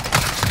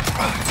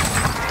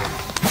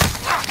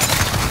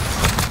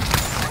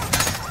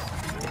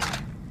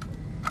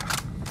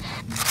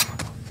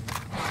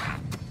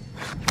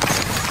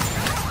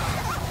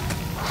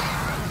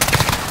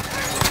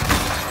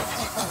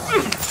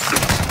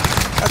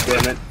 God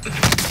damn it.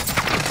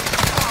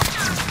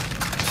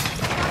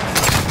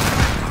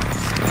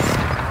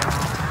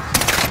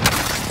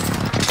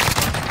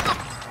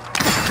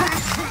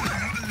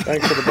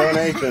 Thanks for the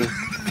donation.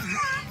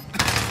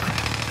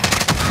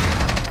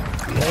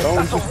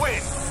 That's a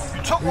win.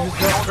 You took what we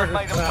yours and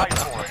made them pay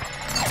for it.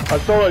 I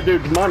stole that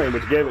dude's money,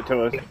 but you gave it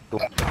to us. They're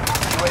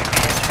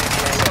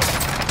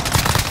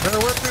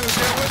with you.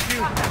 They're with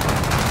you.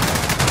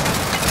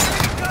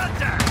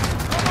 Contact!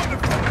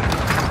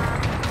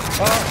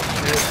 Oh,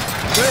 shit.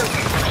 There's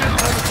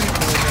just other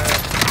people in there.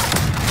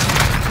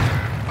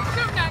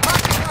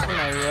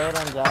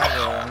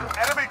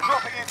 Enemy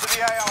dropping into the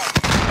AO.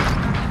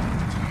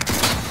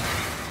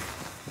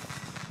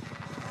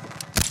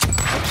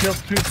 I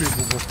killed 2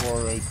 people before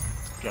I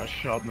got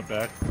shot in the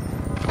back.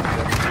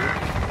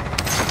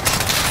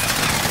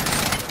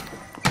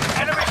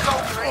 Enemy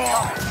soldier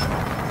incoming.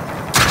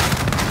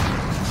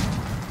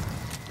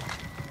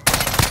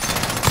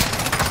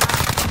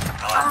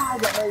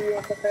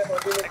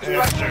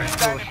 Extraction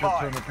standing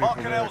by. Mark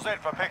an LZ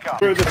for pickup.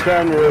 Through the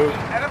sunroof,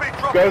 Enemy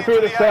dropping go into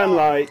through the AO.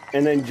 sunlight,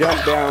 and then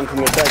jump down from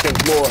the 2nd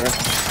floor.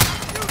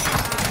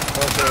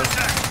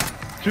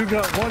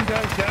 Okay. 1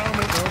 guy's down, and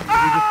we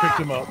just picked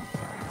him up.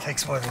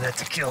 Takes more than that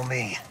to kill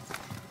me.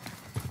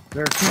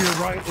 They're to your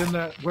right in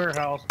that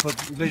warehouse, but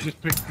he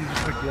just picked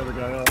the other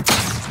guy up.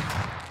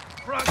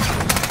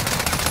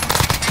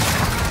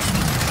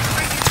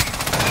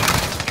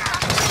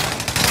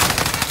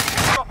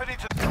 Dropping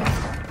into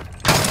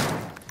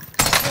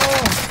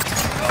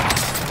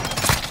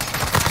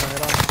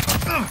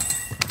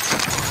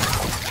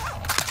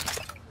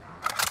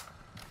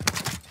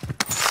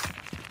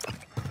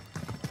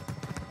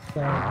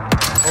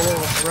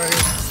Oh, right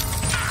here.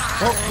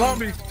 Oh,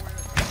 zombie!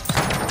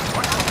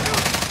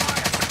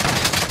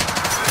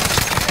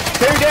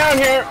 2 down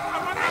here.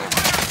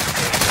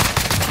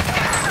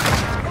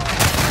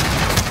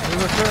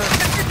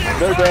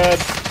 They're dead.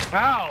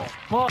 Ow!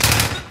 Fuck!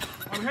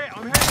 I'm hit.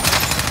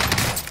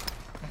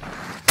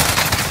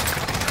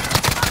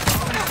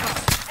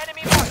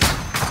 Enemy marked.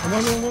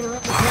 Another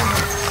up the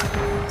corner.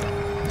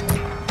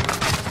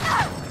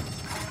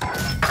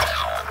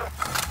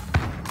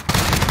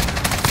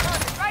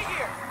 Right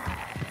here.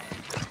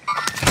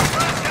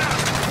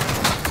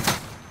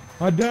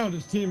 I downed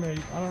his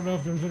teammate. I don't know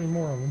if there's any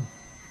more of them.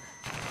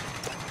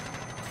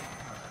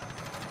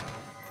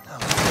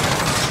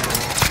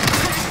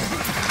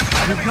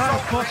 Enemy got a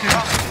soldiers fucking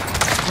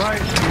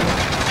right.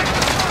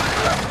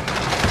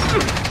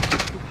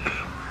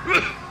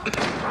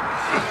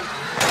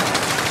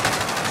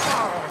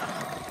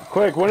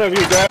 Quick, one of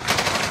you grab.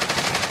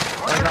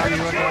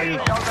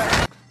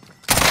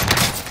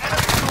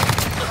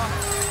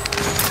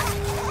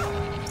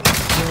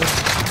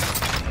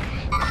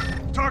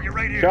 Target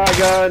right here.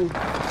 Shotgun.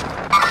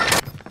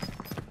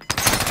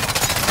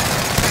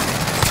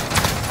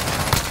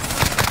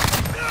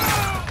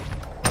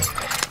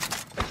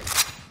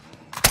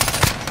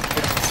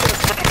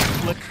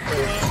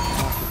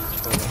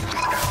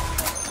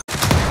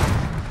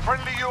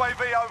 Friendly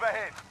UAV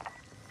overhead.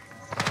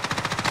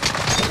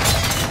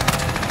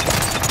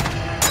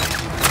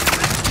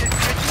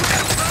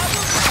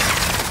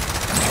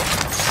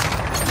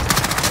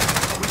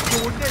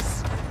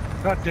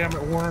 God damn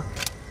it, Warner.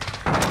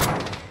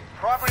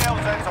 Primary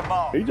LZs are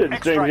marked. He did the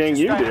same thing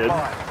you Extract, did. stand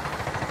by.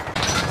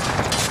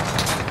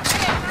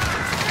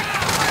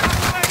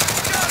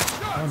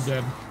 I'm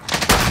dead.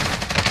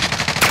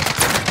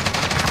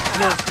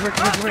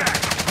 Come here.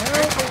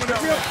 There we go.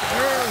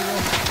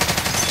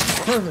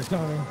 Perfect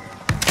timing.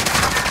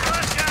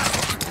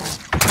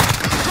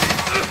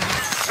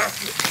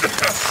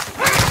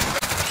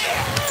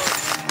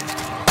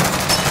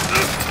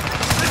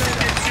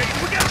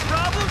 We got a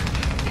problem?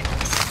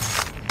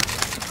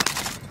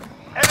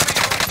 Enemy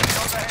UAV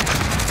overhead.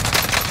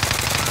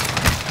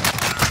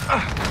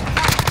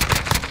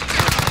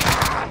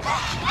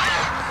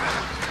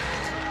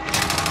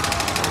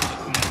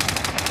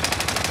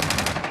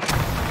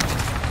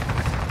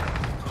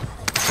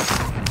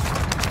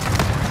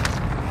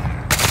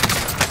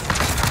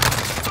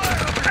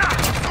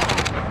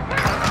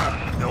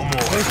 No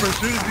more. Hey, for as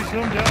soon as we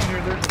come down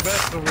here, there's a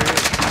vest over here.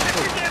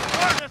 Get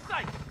part of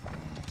sight.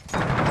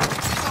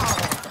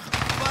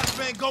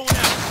 Flashbang going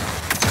out.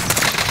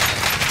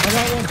 I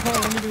got one car.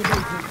 Let me get the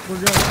basement. We're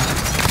good.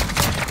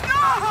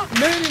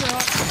 Maybe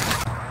not.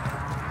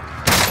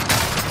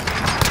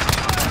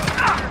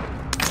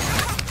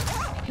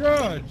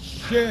 Good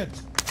shit.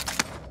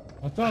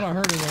 I thought I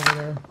heard it over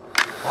there.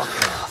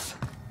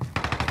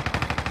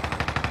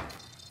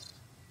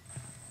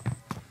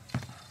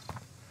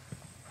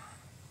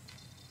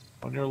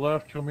 On your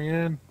left, coming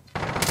in.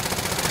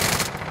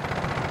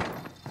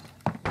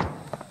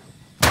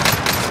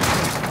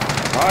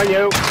 Are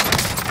you?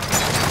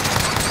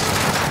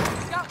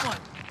 Got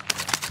one.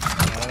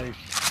 Nice.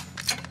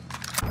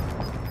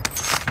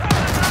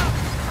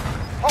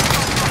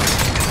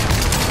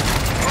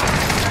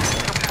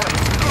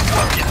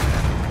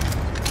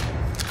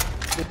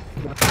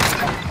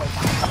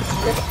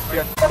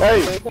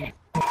 Hey,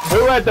 who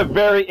at the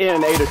very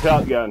end ate a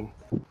shotgun?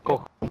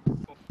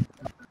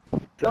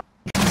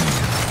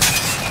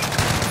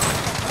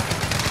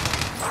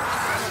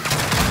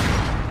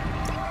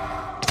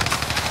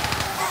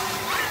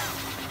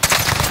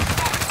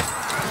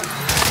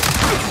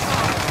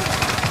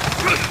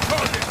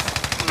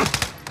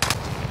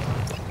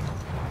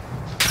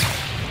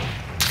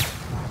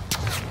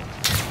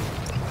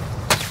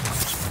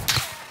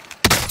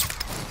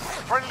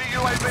 Friendly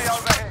UAV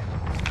overhead.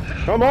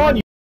 Come on,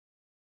 you.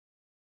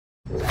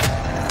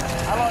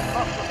 Allied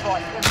cluster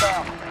strike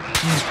inbound.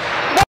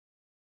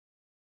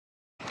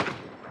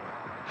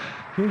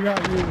 Who got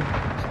you?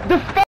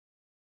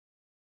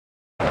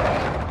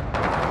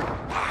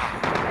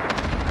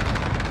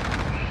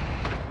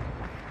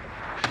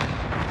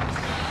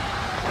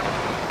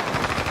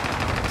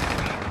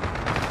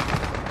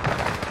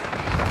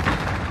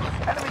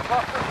 Enemy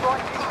cluster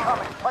strike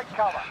incoming. Take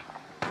cover.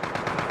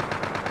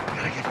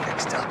 Gotta get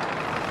fixed up.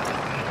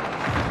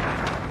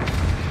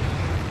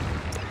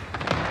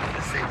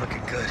 This ain't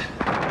looking good.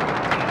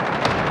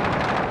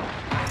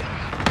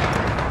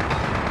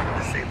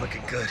 This ain't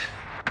looking good.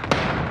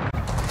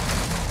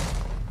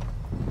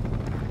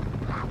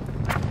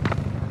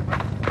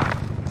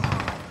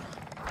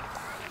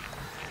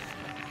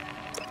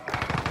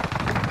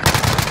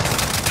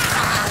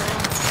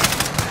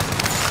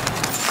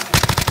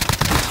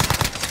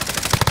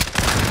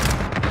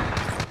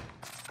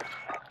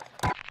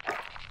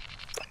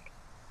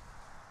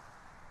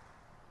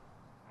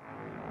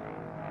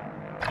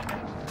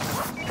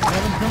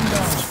 Let him come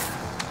down.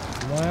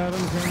 Let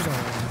him come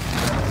down.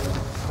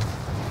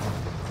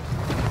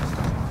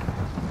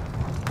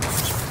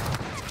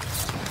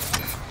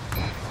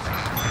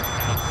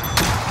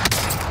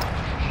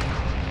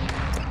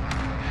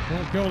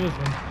 Don't kill this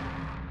one.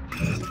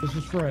 This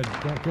is Fred.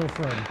 Don't kill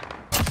Fred.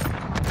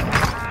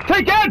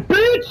 Take that,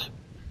 bitch!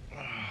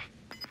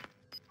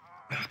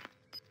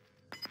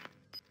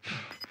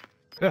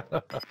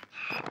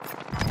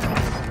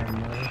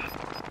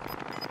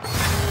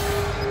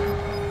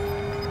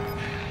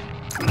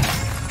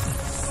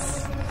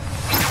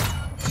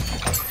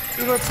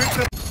 Dude, I picked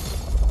up